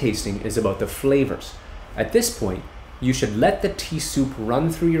second tasting is about the flavors. At this point, you should let the tea soup run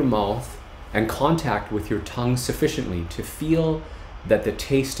through your mouth and contact with your tongue sufficiently to feel that the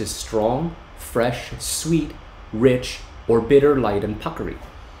taste is strong, fresh, sweet, rich, or bitter, light, and puckery.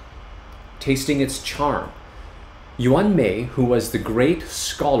 Tasting its charm. Yuan Mei, who was the great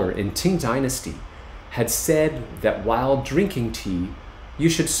scholar in Qing dynasty, had said that while drinking tea, you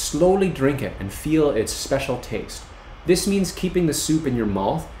should slowly drink it and feel its special taste. This means keeping the soup in your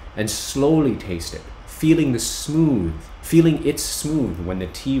mouth and slowly taste it, feeling it's smooth when the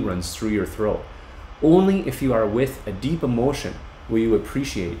tea runs through your throat. Only if you are with a deep emotion will you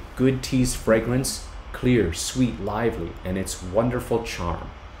appreciate good tea's fragrance, clear, sweet, lively, and its wonderful charm.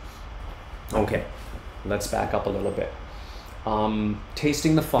 Okay, let's back up a little bit.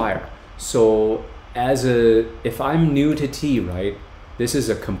 Tasting the fire. So if I'm new to tea, right, this is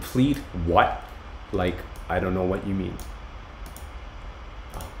a complete what? Like, I don't know what you mean.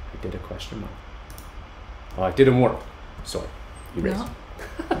 Oh, I did a question mark. Oh, it didn't work. Sorry. Erase. No.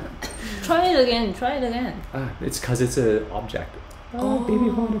 Try it again. It's because it's an object. Oh, baby,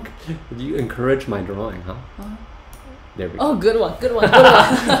 you encourage my drawing, huh? There we go. Oh, good one.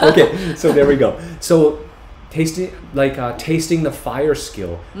 Okay, so there we go. So tasting the fire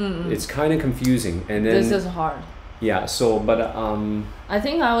skill, it's kind of confusing. And then this is hard. Yeah. So, but I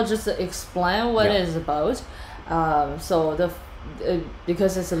think I will just explain what it is about.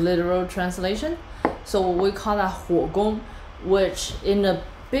 Because it's a literal translation, so we call that 火攻, which in a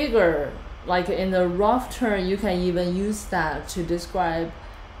bigger, like in the rough term, you can even use that to describe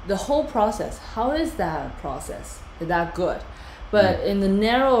the whole process. How is that process? Is that good? But in the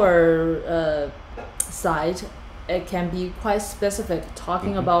narrower side, it can be quite specific,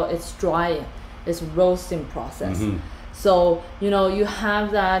 talking about its drying, its roasting process. So you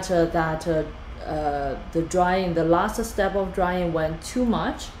have that the drying, the last step of drying went too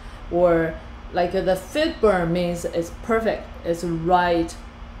much, or like the fit burn means it's perfect, it's right.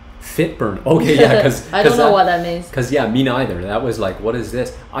 Fit burn. Okay, yeah, because I don't know what that means. Because me neither. That was like, what is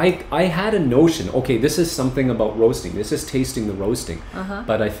this? I had a notion. Okay, this is something about roasting. This is tasting the roasting.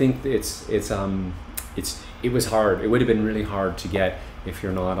 But I think it was hard. It would have been really hard to get if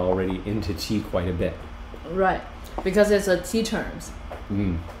you're not already into tea quite a bit. Right, because it's a tea terms.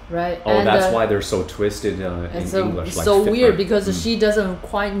 Right. Oh, and that's why they're so twisted in English. Like so weird because she doesn't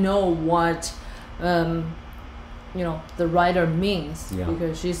quite know what the writer means,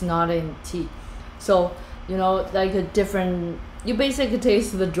 because she's not in tea. So like a different, you basically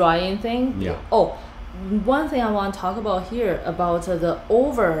taste the drying thing. Oh, one thing I want to talk about here about what is that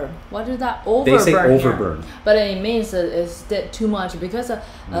overburn? They say overburn, but it means it's too much, because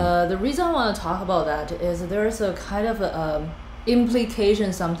the reason I want to talk about that is there's a kind of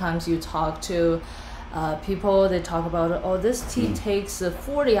implication. Sometimes you talk to people, they talk about, this tea takes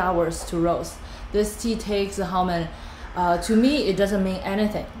 40 hours to roast. This tea takes how many? To me, it doesn't mean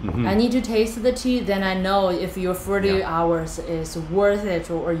anything. I need to taste the tea, then I know if your 40 hours is worth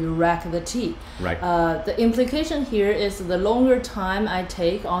it, or you wreck the tea. Right. The implication here is the longer time I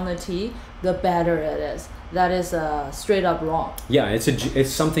take on the tea, the better it is. That is straight up wrong. Yeah,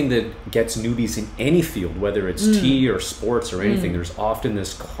 it's something that gets newbies in any field, whether it's tea or sports or anything. There's often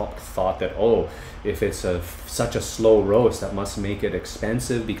this thought that, if it's such a slow roast, that must make it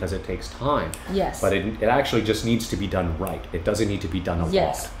expensive because it takes time. Yes. But it actually just needs to be done right. It doesn't need to be done a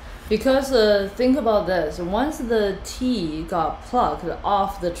lot. Because think about this. Once the tea got plucked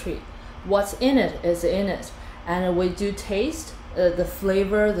off the tree, what's in it is in it. And we do taste the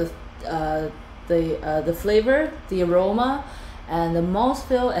flavor, the flavor, the aroma, and the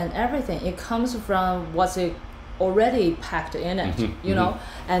mouthfeel and everything. It comes from what's already packed in it,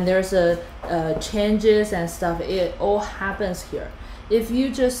 and there's changes and stuff. It all happens here. if you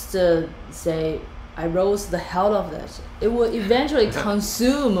just say, I roast the hell of this, it will eventually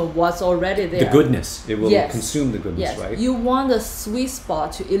consume what's already there. The goodness. It will Yes. consume the goodness, Yes, right? you want the sweet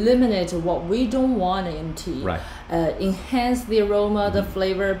spot to eliminate what we don't want in tea. Right. Enhance the aroma, the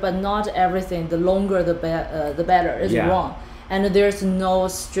flavor, but not everything. The longer the better. It's Yeah. wrong. And there's no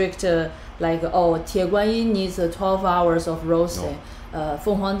strict like, oh, 铁观音 needs 12 hours of roasting.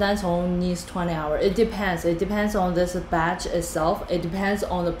 凤凰单丛 needs 20 hours. It depends. It depends on this batch itself. It depends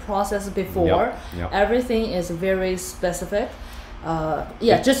on the process before. Yep. Everything is very specific.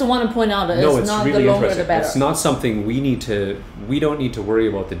 Just want to point out that No, it's not really the longer interesting. the better. It's not something we don't need to worry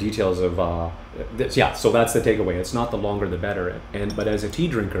about the details of so that's the takeaway. It's not the longer the better. But as a tea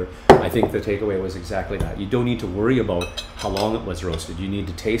drinker, I think the takeaway was exactly that. You don't need to worry about how long it was roasted. You need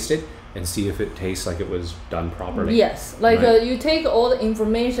to taste it and see if it tastes like it was done properly. Yes, like right? you take all the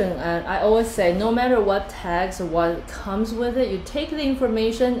information, and I always say, no matter what tags or what comes with it, you take the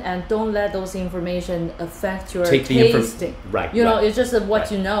information and don't let those information affect your tasting. Right. You know, right. it's just what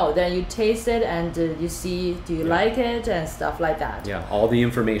Right. you know. Then you taste it and you see, do you like it and stuff like that. Yeah, all the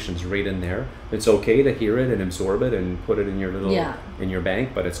information's right in there. It's okay to hear it and absorb it and put it in your little in your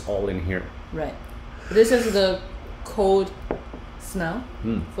bank, but it's all in here. Right. This is the cold smell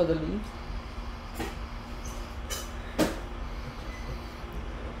for the leaves.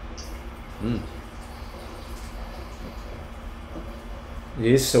 It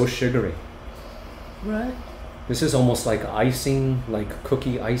is so sugary. Right. This is almost like icing, like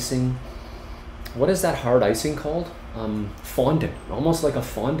cookie icing. What is that hard icing called? Fondant. Almost like a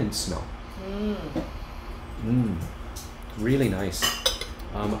fondant smell. Really nice.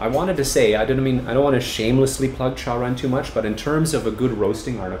 I wanted to say, I don't want to shamelessly plug Charen too much, but in terms of a good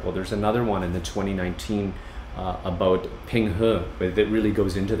roasting article, there's another one in the 2019 about Ping He that really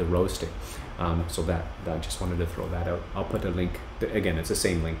goes into the roasting. So that I just wanted to throw that out. I'll put a link. Again, it's the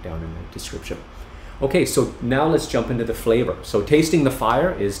same link down in the description. Okay, so now let's jump into the flavor. So tasting the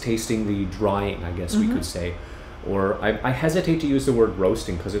fire is tasting the drying, I guess we could say. Or I hesitate to use the word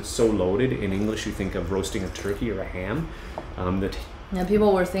roasting because it's so loaded. In English, you think of roasting a turkey or a ham. Yeah,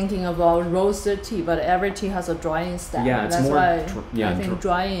 people were thinking about roasted tea, but every tea has a drying step. Yeah, it's That's more why I think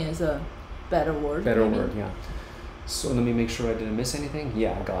drying is a better word. Better word, yeah. So let me make sure I didn't miss anything.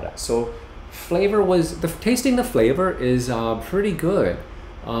 Yeah, I got it. So flavor was tasting the flavor is pretty good.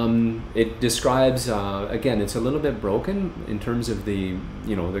 It describes again, it's a little bit broken in terms of the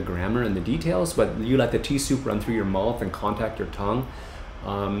the grammar and the details, but you let the tea soup run through your mouth and contact your tongue.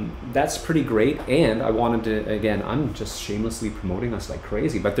 That's pretty great. And I wanted to, again, I'm just shamelessly promoting us like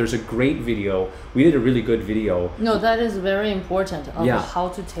crazy, but there's a great video. We did a really good video. No, that is very important of how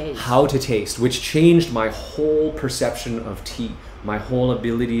to taste. How to taste, which changed my whole perception of tea, my whole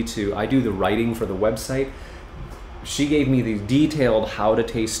ability to, I do the writing for the website. She gave me the detailed how to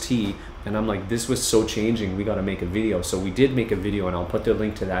taste tea, and I'm like, this was so changing, we got to make a video. So we did make a video, and I'll put the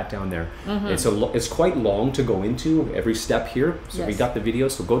link to that down there. It's quite long to go into every step here, so we got the video,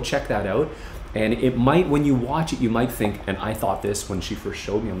 so go check that out. And it might, when you watch it, you might think, and I thought this when she first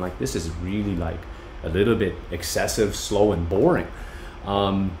showed me, I'm like, this is really like a little bit excessive, slow, and boring.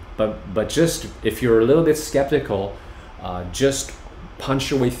 But just, if you're a little bit skeptical, just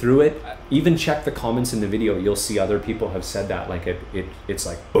punch your way through it. Even check the comments in the video. You'll see other people have said that, like it's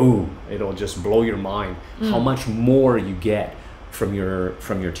like boom, it'll just blow your mind how much more you get from your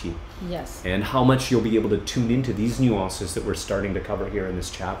tea. Yes. And how much you'll be able to tune into these nuances that we're starting to cover here in this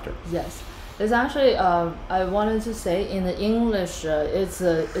chapter. Yes. It's actually I wanted to say in the English it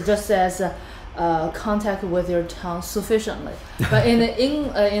just says contact with your tongue sufficiently, but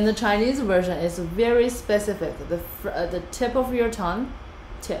in the Chinese version it's very specific. The tip of your tongue,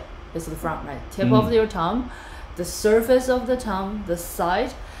 tip is the front, right? Tip of your tongue, the surface of the tongue, the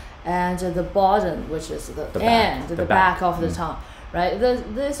side, and the bottom, which is the end, the back of the tongue, right?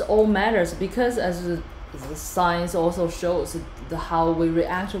 This all matters because as the science also shows, how we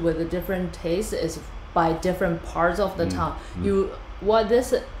react with the different tastes is by different parts of the tongue. What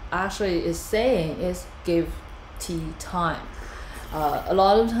this actually is saying is give tea time. A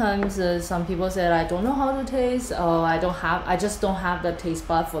lot of times some people say, I don't know how to taste, I just don't have the taste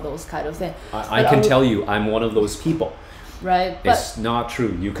bud for those kind of things. I can tell you, I'm one of those people. Right. It's not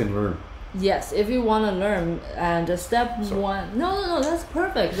true. You can learn. Yes, if you want to learn, and step one, no, that's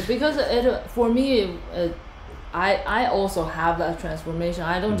perfect, because for me, I also have that transformation.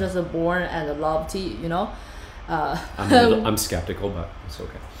 I don't just born and love tea, I'm skeptical, but it's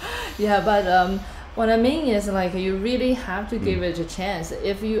okay. Yeah, but What I mean is like you really have to give it a chance.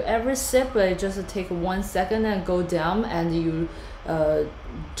 If you ever sip it, just take 1 second and go down and you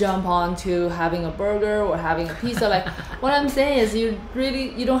jump on to having a burger or having a pizza. Like what I'm saying is you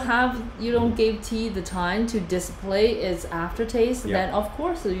don't give tea the time to display its aftertaste, then of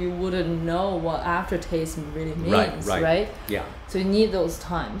course you wouldn't know what aftertaste really means, right? Yeah. So you need those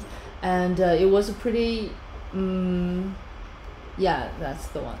times. And it was a pretty, that's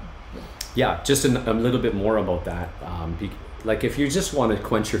the one. Yeah, just a little bit more about that. Like if you just want to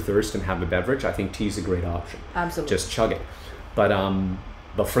quench your thirst and have a beverage, I think tea is a great option. Absolutely. Just chug it. But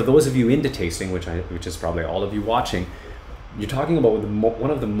for those of you into tasting, which is probably all of you watching, you're talking about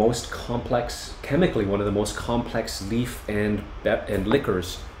one of the most complex, chemically one of the most complex leaf and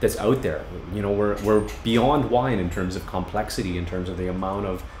liquors that's out there. You know, we're beyond wine in terms of complexity, in terms of the amount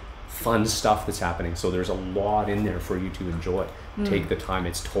of fun stuff that's happening. So there's a lot in there for you to enjoy. Take the time,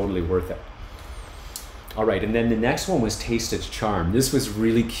 it's totally worth it. All right, and then the next one was taste its charm. This was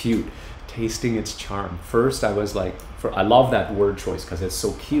really cute, tasting its charm. First I was like, I love that word choice because it's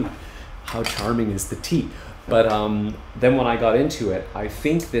so cute. How charming is the tea? But then when I got into it, I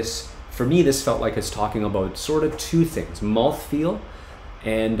think for me this felt like it's talking about sort of two things: mouthfeel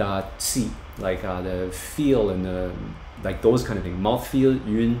and qi, like the feel and the like those kind of things. Mouthfeel,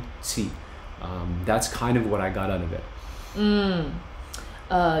 yun, qi. That's kind of what I got out of it.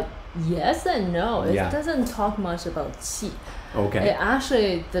 Yes and no. It doesn't talk much about qi. Okay.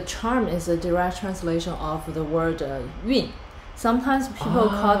 Actually, the charm is a direct translation of the word yun. Sometimes people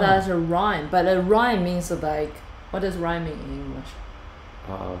call that a rhyme, but a rhyme means like, what does rhyme mean in English?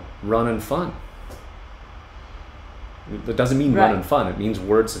 Run and fun. It doesn't mean run and fun. It means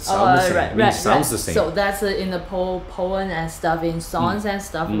words that sound the same. It means sounds the same. So that's in the poem and stuff, in songs and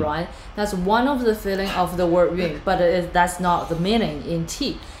stuff, right? That's one of the feeling of the word yun, but that's not the meaning in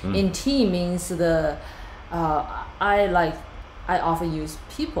tea. In tea means I often use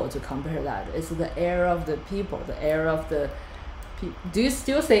people to compare that. It's the air of the people, the air of the. Do you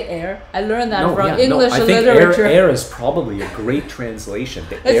still say air? I learned that from English literature. Air is probably a great translation.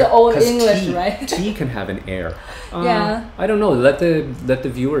 It's old English, right? Tea can have an air. I don't know. Let the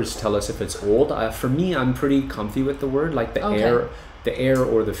viewers tell us if it's old. For me, I'm pretty comfy with the word, like the air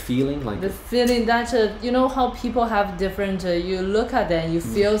or the feeling, like the feeling that you know how people have different. You look at them, you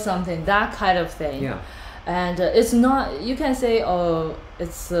feel something, that kind of thing. Yeah. And it's not. You can say, oh,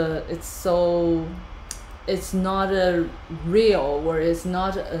 it's not a real, or it's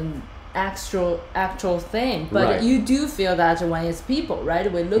not an actual thing, but you do feel that when it's people,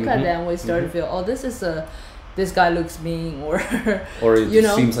 right? We look at them, we start to feel, oh, this guy looks mean, or it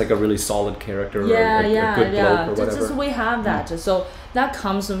seems like a really solid character, or a good bloke, or whatever. Just we have that. So that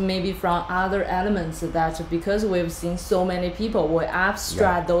comes maybe from other elements, that because we've seen so many people, we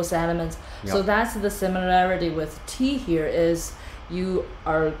abstract those elements. So that's the similarity with tea here, is you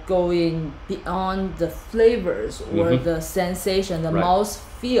are going beyond the flavors or the sensation, the mouth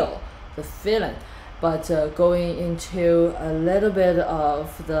feel, the feeling, but going into a little bit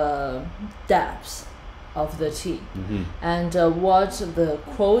of the depths of the tea. And what the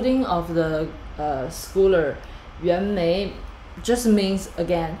quoting of the scholar Yuan Mei just means,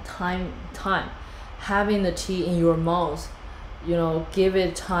 again, time, having the tea in your mouth, give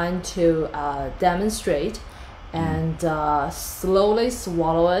it time to demonstrate, and slowly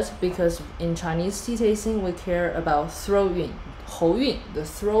swallow it, because in Chinese tea tasting we care about throat yun, hou yun, the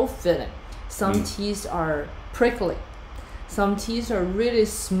throat feeling. Some teas are prickly, some teas are really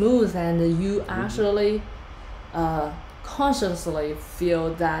smooth, and you actually consciously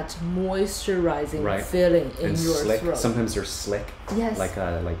feel that moisturizing feeling in your slick. throat. Sometimes they're slick. Yes. Like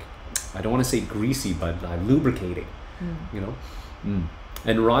I don't want to say greasy, but lubricating.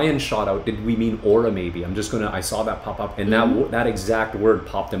 And Ryan shot out, did we mean aura maybe? I saw that pop up, and that exact word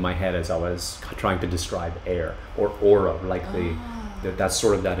popped in my head as I was trying to describe air, or aura, like that's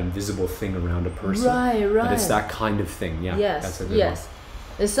sort of that invisible thing around a person. Right. But it's that kind of thing, Yes, that's a good one.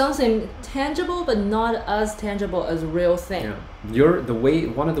 It's something tangible, but not as tangible as a real thing.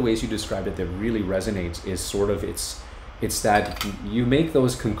 One of the ways you described it that really resonates is sort of, it's that you make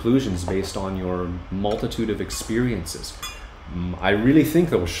those conclusions based on your multitude of experiences. I really think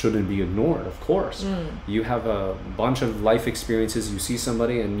those shouldn't be ignored, of course. You have a bunch of life experiences, you see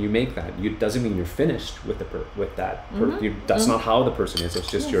somebody and you make that. It doesn't mean you're finished with that. That's not how the person is, it's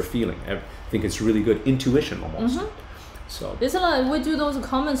just your feeling. I think it's really good intuition almost. So it's like we do those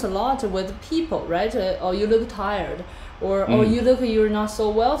comments a lot with people, right? Oh, you look tired, or oh, you're not so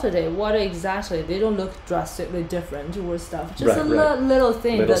well today. What exactly? They don't look drastically different or stuff. Just a little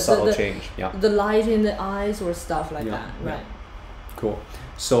thing, little subtle change. The light in the eyes or stuff like that, right? Cool.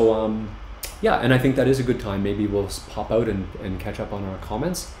 So yeah, and I think that is a good time. Maybe we'll pop out and catch up on our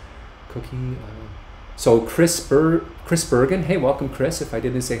comments. Cookie. So Chris Bergen, hey, welcome Chris, if I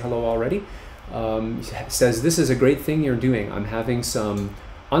didn't say hello already, says, this is a great thing you're doing. I'm having some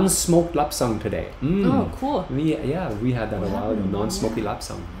unsmoked lapsang today. Oh, cool. We had that a while ago, non-smoky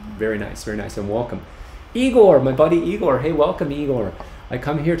lapsang. Very nice, and welcome. Igor, my buddy Igor, hey, welcome Igor. I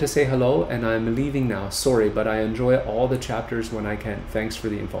come here to say hello and I'm leaving now. Sorry, but I enjoy all the chapters when I can. Thanks for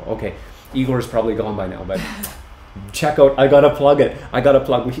the info. Okay, Igor's probably gone by now, but check out, I gotta plug it.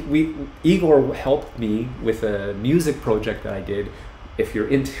 We Igor helped me with a music project that I did. If you're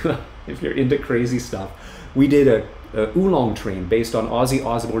into crazy stuff, we did a oolong train based on Ozzy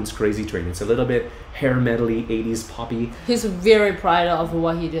Osbourne's Crazy Train. It's a little bit hair metally, 80s poppy. He's very proud of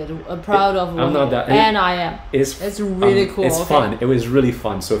what he did. Proud of what I'm not he did. that, And I am. It's really cool. It's fun. It was really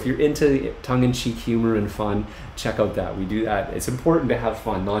fun. So if you're into tongue-in-cheek humor and fun, check out that. We do that. It's important to have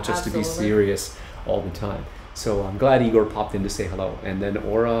fun, not just to be serious all the time. So I'm glad Igor popped in to say hello. And then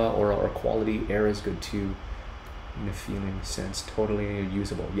Aura or Quality Air is good too. In a feeling sense, totally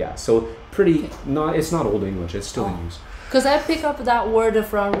usable. Yeah, so pretty, it's not Old English, it's still in use. Because I pick up that word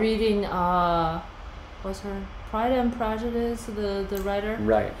from reading, what's her, Pride and Prejudice, the writer?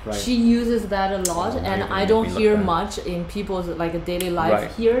 Right. She uses that a lot, and I don't hear much in people's like daily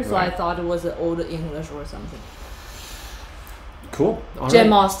life here, so I thought it was Old English or something. Cool.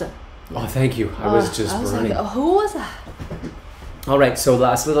 Jane Austen. Oh, thank you. I was burning. Like, who was that? All right, so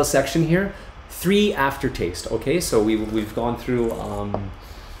last little section here. 3 aftertaste. Okay, so we've gone through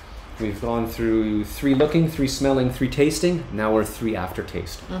 3 looking, 3 smelling, 3 tasting. Now we're 3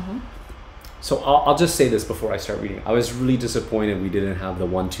 aftertaste. So I'll just say this before I start reading. I was really disappointed we didn't have the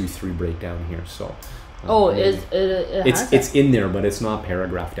 1, 2, 3 breakdown here. So it's in there, but it's not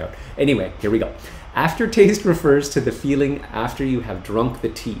paragraphed out. Anyway, here we go. Aftertaste refers to the feeling after you have drunk the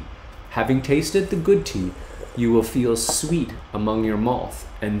tea. Having tasted the good tea, you will feel sweet among your mouth,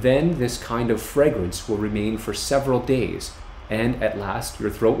 and then this kind of fragrance will remain for several days, and at last your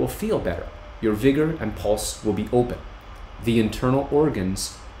throat will feel better. Your vigor and pulse will be open. The internal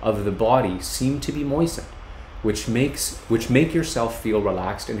organs of the body seem to be moistened, which make yourself feel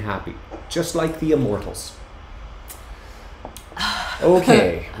relaxed and happy, just like the immortals.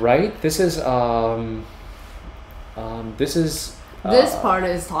 Okay, right? This part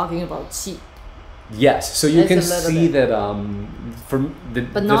is talking about qi. Yes, so you can see that from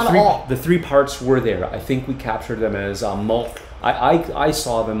the 3 parts were there. I think we captured them as mouth. I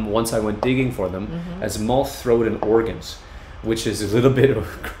saw them once I went digging for them as mouth, throat, and organs, which is a little bit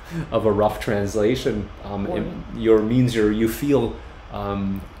of a rough translation. You feel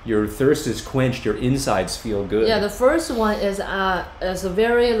your thirst is quenched, your insides feel good. Yeah, the first one is a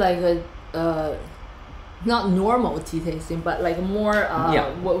very like a not normal tea tasting, but like more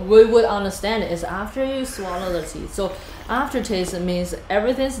what we would understand is after you swallow the tea. So aftertaste means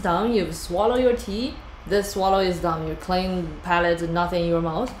everything's done. You've swallowed your tea. The swallow is done. You clean palate, nothing in your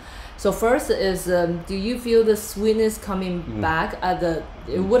mouth. So first is do you feel the sweetness coming back at the?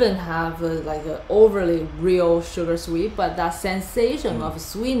 It wouldn't have like a overly real sugar sweet, but that sensation of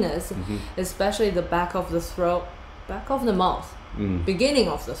sweetness, especially the back of the throat, back of the mouth. Beginning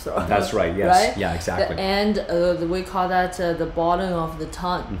of the throat. That's right. Yes. Right? Yeah. Exactly. And we call that the bottom of the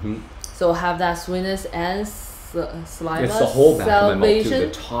tongue. So have that sweetness and saliva. It's the whole back of my mouth, too. The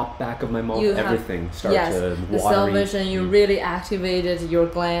top back of my mouth. Everything starts to watery. The salivation. You really activated your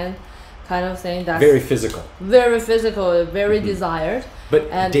gland, kind of thing. That's very physical. Very physical. Very desired.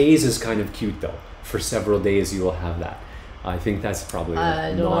 But days is kind of cute though. For several days you will have that. I think that's probably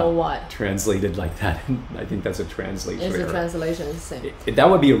not translated like that. I think that's a translation. It's a translation. It's the same. That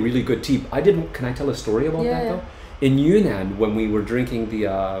would be a really good tea. Can I tell a story about that though? In Yunnan, when we were drinking the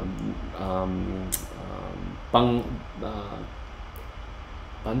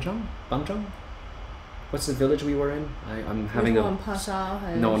Banzhang? What's the village we were in? I'm having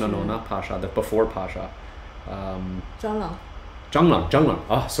Pasha? No, not Pasha. The before Pasha. Zhanglang.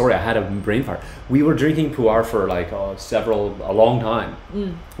 Oh, sorry, I had a brain fart. We were drinking pu'er for like a long time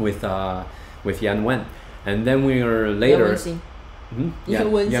with Yan Wen, and then we were later.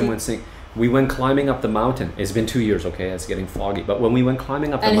 Yan Wen. We went climbing up the mountain. It's been 2 years. Okay, it's getting foggy. But when we went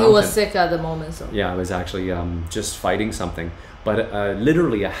climbing up the mountain, and he was sick at the moment. So yeah, I was actually just fighting something. But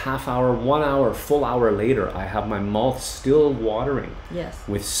literally a half hour, 1 hour, full hour later, I have my mouth still watering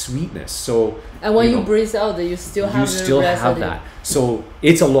with sweetness. So and when you breathe out, you still have that. So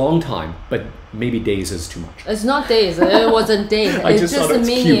it's a long time, but maybe days is too much. It's not days. It wasn't days. It's just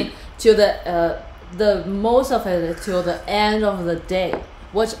meaning to the most of it till the end of the day.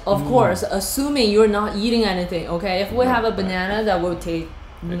 Which of course, assuming you're not eating anything. Okay, if we have a banana, that will take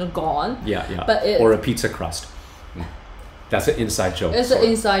gone. Yeah, yeah. But or a pizza crust. That's an inside joke. It's an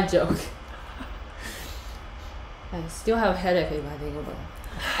inside joke. I still have a headache if I think about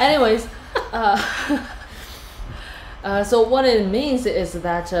it. Anyways, so what it means is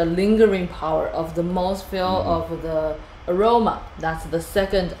that lingering power of the mouthfeel of the aroma. That's the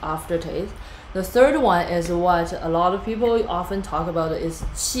second aftertaste. The third one is what a lot of people often talk about is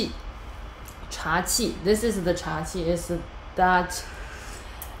qi. Cha qi. This is the cha qi. Is that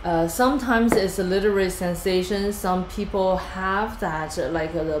sometimes it's a literary sensation. Some people have that,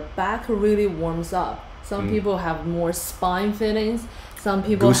 like the back really warms up. Some people have more spine feelings. Some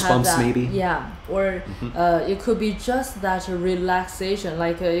people goosebumps have that, maybe. Yeah, or it could be just that relaxation.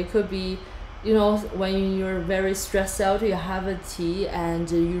 Like it could be, when you're very stressed out, you have a tea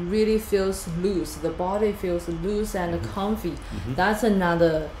and you really feels loose. The body feels loose and comfy. That's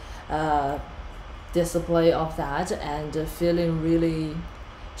another display of that, and feeling really,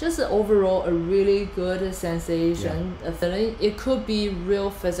 just overall a really good sensation. A feeling. It could be real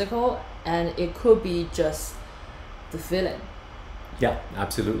physical, and it could be just the feeling. Yeah,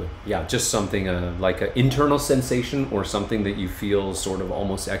 absolutely. Yeah, just something like an internal sensation, or something that you feel sort of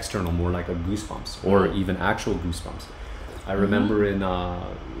almost external, more like a goosebumps, or even actual goosebumps. I remember in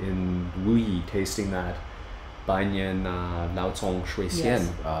Wuyi tasting that Banyan Lao Cong Shui Xian.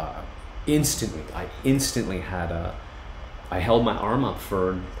 I instantly had I held my arm up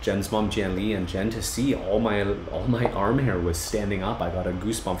for Jen's mom Jianli and Jen to see. All my arm hair was standing up. I got a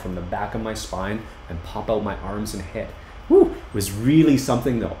goosebump from the back of my spine and pop out my arms and head. Woo! It was really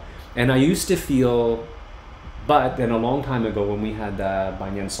something though. And I used to feel, but then a long time ago when we had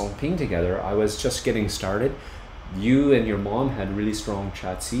Banyan Songping together, I was just getting started. You and your mom had really strong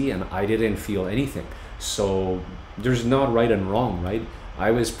chatsi and I didn't feel anything. So there's not right and wrong, right?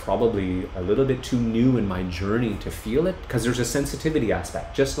 I was probably a little bit too new in my journey to feel it, because there's a sensitivity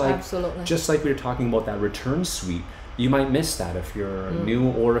aspect. Just like we were talking about that return sweet, you might miss that if you're new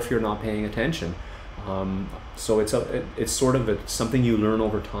or if you're not paying attention. So it's sort of something you learn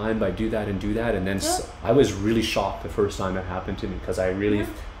over time by do that. And then I was really shocked the first time it happened to me, because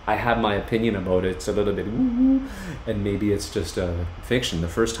I have my opinion about it. It's a little bit and maybe it's just a fiction. The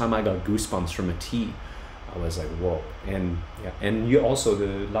first time I got goosebumps from a tea, I was like, whoa. And you also,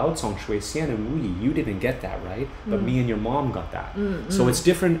 the Lao Cong Shui Xian and Wuyi, you didn't get that, right? But me and your mom got that. So it's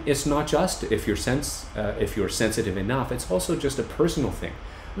different. It's not just if you're sensitive enough, it's also just a personal thing.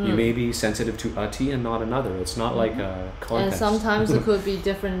 You may be sensitive to a tea and not another. It's not like a contest. And sometimes it could be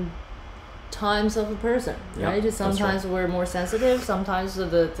different times of a person, right? Sometimes we're more sensitive. Sometimes I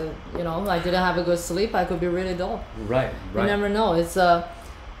didn't have a good sleep. I could be really dull. Right. You never know.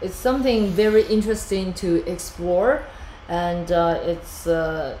 It's something very interesting to explore, and it's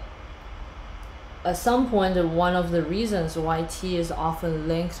at some point one of the reasons why tea is often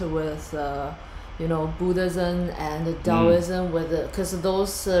linked with Buddhism and Taoism, because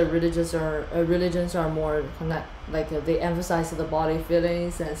those religions are more like they emphasize the body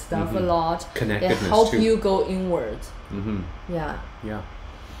feelings and stuff a lot. Connectedness. They help you go inward. Yeah.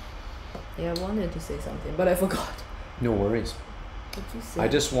 I wanted to say something, but I forgot. No worries. What did you say? I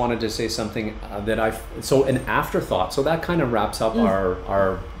just wanted to say something so an afterthought. So that kind of wraps up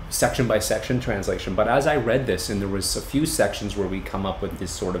our section by section translation. But as I read this, and there was a few sections where we come up with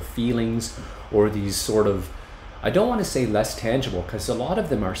these sort of feelings, or these sort of, I don't want to say less tangible, because a lot of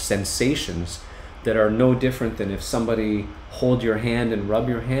them are sensations that are no different than if somebody hold your hand and rub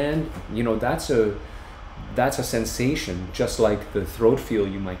your hand. That's a sensation, just like the throat feel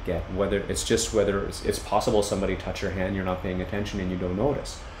you might get, whether it's possible somebody touch your hand, you're not paying attention and you don't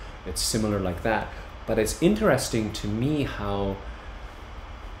notice. It's similar like that. But it's interesting to me how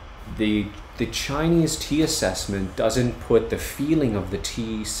the Chinese tea assessment doesn't put the feeling of the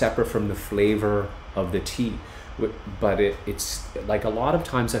tea separate from the flavor of the tea. But it's like a lot of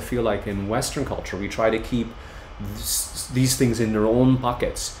times I feel like in Western culture we try to keep these things in their own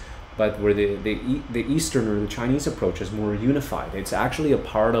buckets. But where the Eastern or the Chinese approach is more unified. It's actually a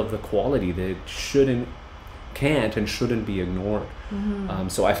part of the quality that can't and shouldn't be ignored.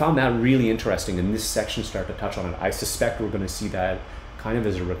 So I found that really interesting, and this section started to touch on it. I suspect we're going to see that kind of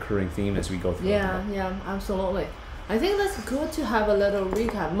as a recurring theme as we go through. Yeah, absolutely. I think that's good to have a little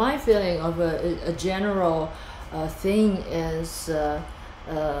recap. My feeling of a general thing is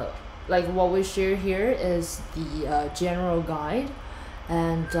like what we share here is the general guide.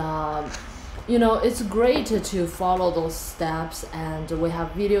 And it's great to follow those steps, and we have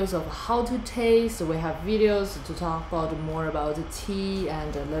videos of how to taste. We have videos to talk about more about the tea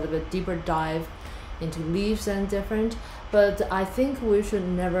and a little bit deeper dive into leaves and different. But I think we should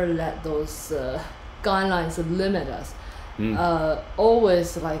never let those guidelines limit us.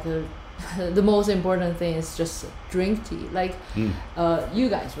 always like the most important thing is just drink tea. Like you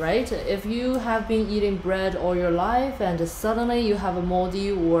guys, right? If you have been eating bread all your life and suddenly you have a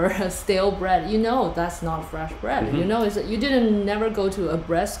moldy or a stale bread, you know that's not fresh bread. You know, you didn't never go to a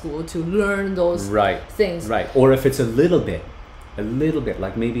bread school to learn those things. Right. Or if it's a little bit,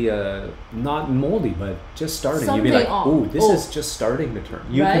 like maybe not moldy, but just starting. Something You'd be like, off. "Ooh, this is just starting to turn."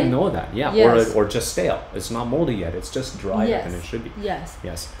 You can know that, yeah. Yes. Or just stale. It's not moldy yet. It's just drier than it should be. Yes.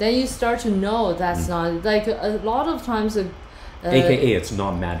 Then you start to know that's not like a lot of times. AKA, it's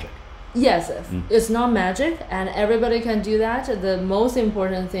not magic. Yes, it's not magic, and everybody can do that. The most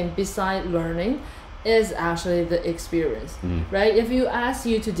important thing beside learning is actually the experience, right? If you ask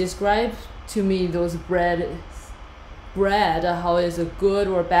you to describe to me those bread, how is it good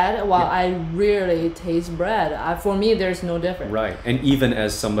or bad? Well, I rarely taste bread. For me, there's no difference. Right, and even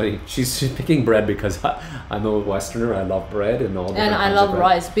as somebody, she's picking bread because I'm a Westerner. I love bread and all. And I love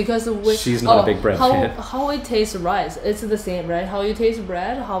rice because she's not a big bread fan. How we taste rice, it's the same, right? How you taste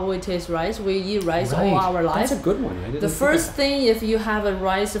bread, how we taste rice. We eat rice all our life. That's a good one. The first thing, if you have a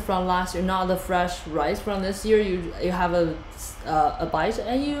rice from last year, not the fresh rice from this year, you have a bite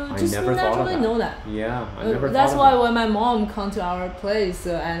and you just naturally know that. Yeah, I never that's why when my mom come to our place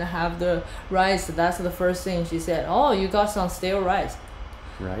and have the rice, that's the first thing she said, "Oh, you got some stale rice."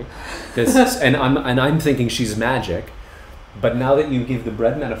 Right. and I'm thinking she's magic, but now that you give the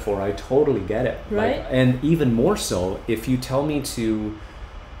bread metaphor, I totally get it. Right. Like, and even more so if you tell me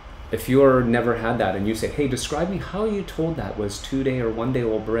if you're never had that and you say, "Hey, describe me how you told that was 2-day or 1-day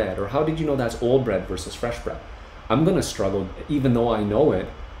old bread, or how did you know that's old bread versus fresh bread?" I'm gonna struggle, even though I know it,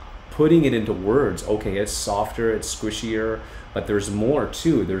 putting it into words. Okay, it's softer, it's squishier, but there's more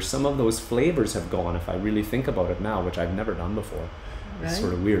too. There's some of those flavors have gone, if I really think about it now, which I've never done before. It's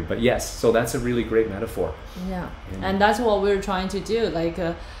sort of weird, but yes, so that's a really great metaphor. Yeah, and that's what we're trying to do, like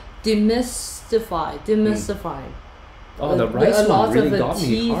demystify. Oh, the rice one really got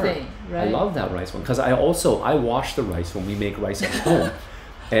me hard. Thing, right? I love that rice one because I wash the rice when we make rice at home.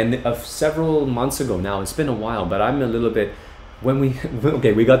 And several months ago now, it's been a while, but I'm a little bit, we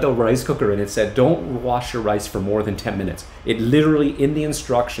got the rice cooker and it said, "Don't wash your rice for more than 10 minutes. It literally in the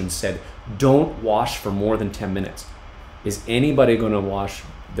instructions said, "Don't wash for more than 10 minutes. Is anybody going to wash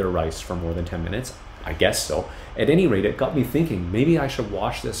their rice for more than 10 minutes? I guess so. At any rate, it got me thinking, maybe I should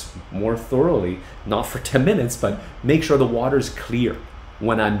wash this more thoroughly, not for 10 minutes, but make sure the water's clear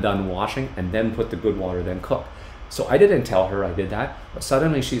when I'm done washing and then put the good water, then cook. So I didn't tell her I did that, but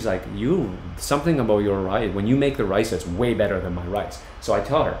suddenly she's like, something about your rice, when you make the rice, it's way better than my rice. So I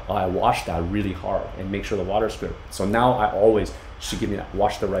tell her, I wash that really hard and make sure the water's clear. So now she give me that,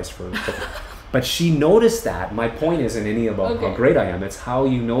 wash the rice for cooking. But she noticed that. My point isn't any about how great I am, it's how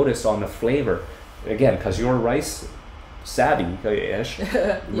you notice on the flavor. Again, because you're rice savvy-ish,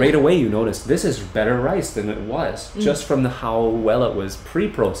 right away you notice this is better rice than it was, just from how well it was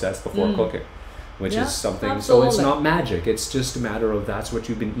pre-processed before cooking. Which is something, absolutely. So it's not magic, it's just a matter of that's what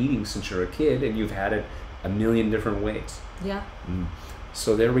you've been eating since you're a kid and you've had it a million different ways. Yeah.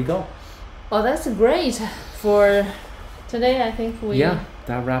 So there we go. Well, that's great for today. I think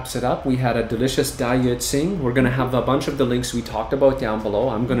that wraps it up. We had a delicious Qing. We're going to have a bunch of the links we talked about down below.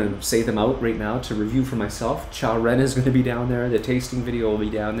 I'm going to say them out right now to review for myself. Charen is going to be down there. The tasting video will be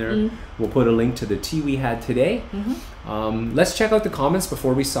down there. We'll put a link to the tea we had today. Let's check out the comments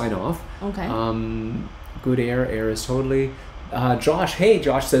before we sign off. Okay. Good air is totally... Josh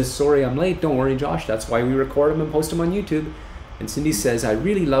says, "Sorry I'm late." Don't worry, Josh. That's why we record them and post them on YouTube. And Cindy says, "I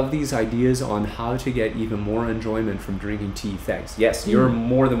really love these ideas on how to get even more enjoyment from drinking tea. Thanks." Yes, you're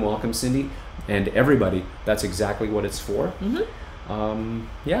more than welcome, Cindy. And everybody, that's exactly what it's for.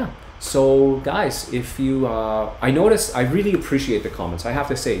 Yeah. So guys, if you, I really appreciate the comments. I have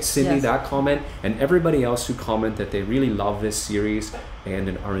to say, Cindy, that comment, and everybody else who comment that they really love this series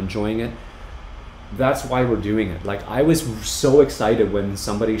and are enjoying it. That's why we're doing it. Like, I was so excited when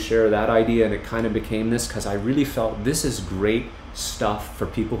somebody shared that idea and it kind of became this, because I really felt this is great stuff for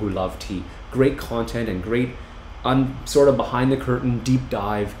people who love tea. Great content and great sort of behind the curtain deep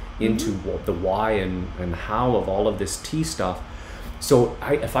dive into the why and how of all of this tea stuff. So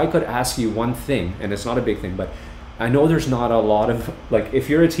if I could ask you one thing, and it's not a big thing, but I know there's not a lot of, like, if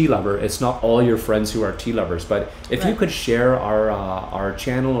you're a tea lover, it's not all your friends who are tea lovers, but if you could share our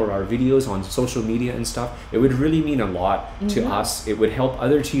channel or our videos on social media and stuff, it would really mean a lot to us. It would help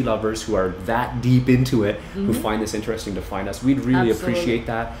other tea lovers who are that deep into it, who find this interesting to find us. We'd really appreciate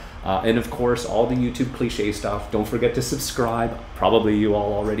that. And of course, all the YouTube cliche stuff. Don't forget to subscribe. Probably you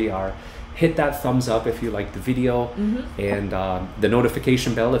all already are. Hit that thumbs up if you like the video, and the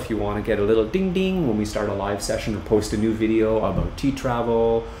notification bell if you want to get a little ding ding when we start a live session or post a new video about tea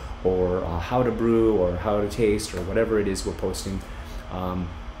travel or how to brew or how to taste or whatever it is we're posting.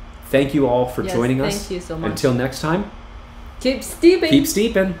 Thank you all for joining us. Thank you so much. Until next time, keep steeping. Keep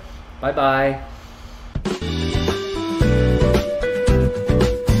steeping. Bye bye.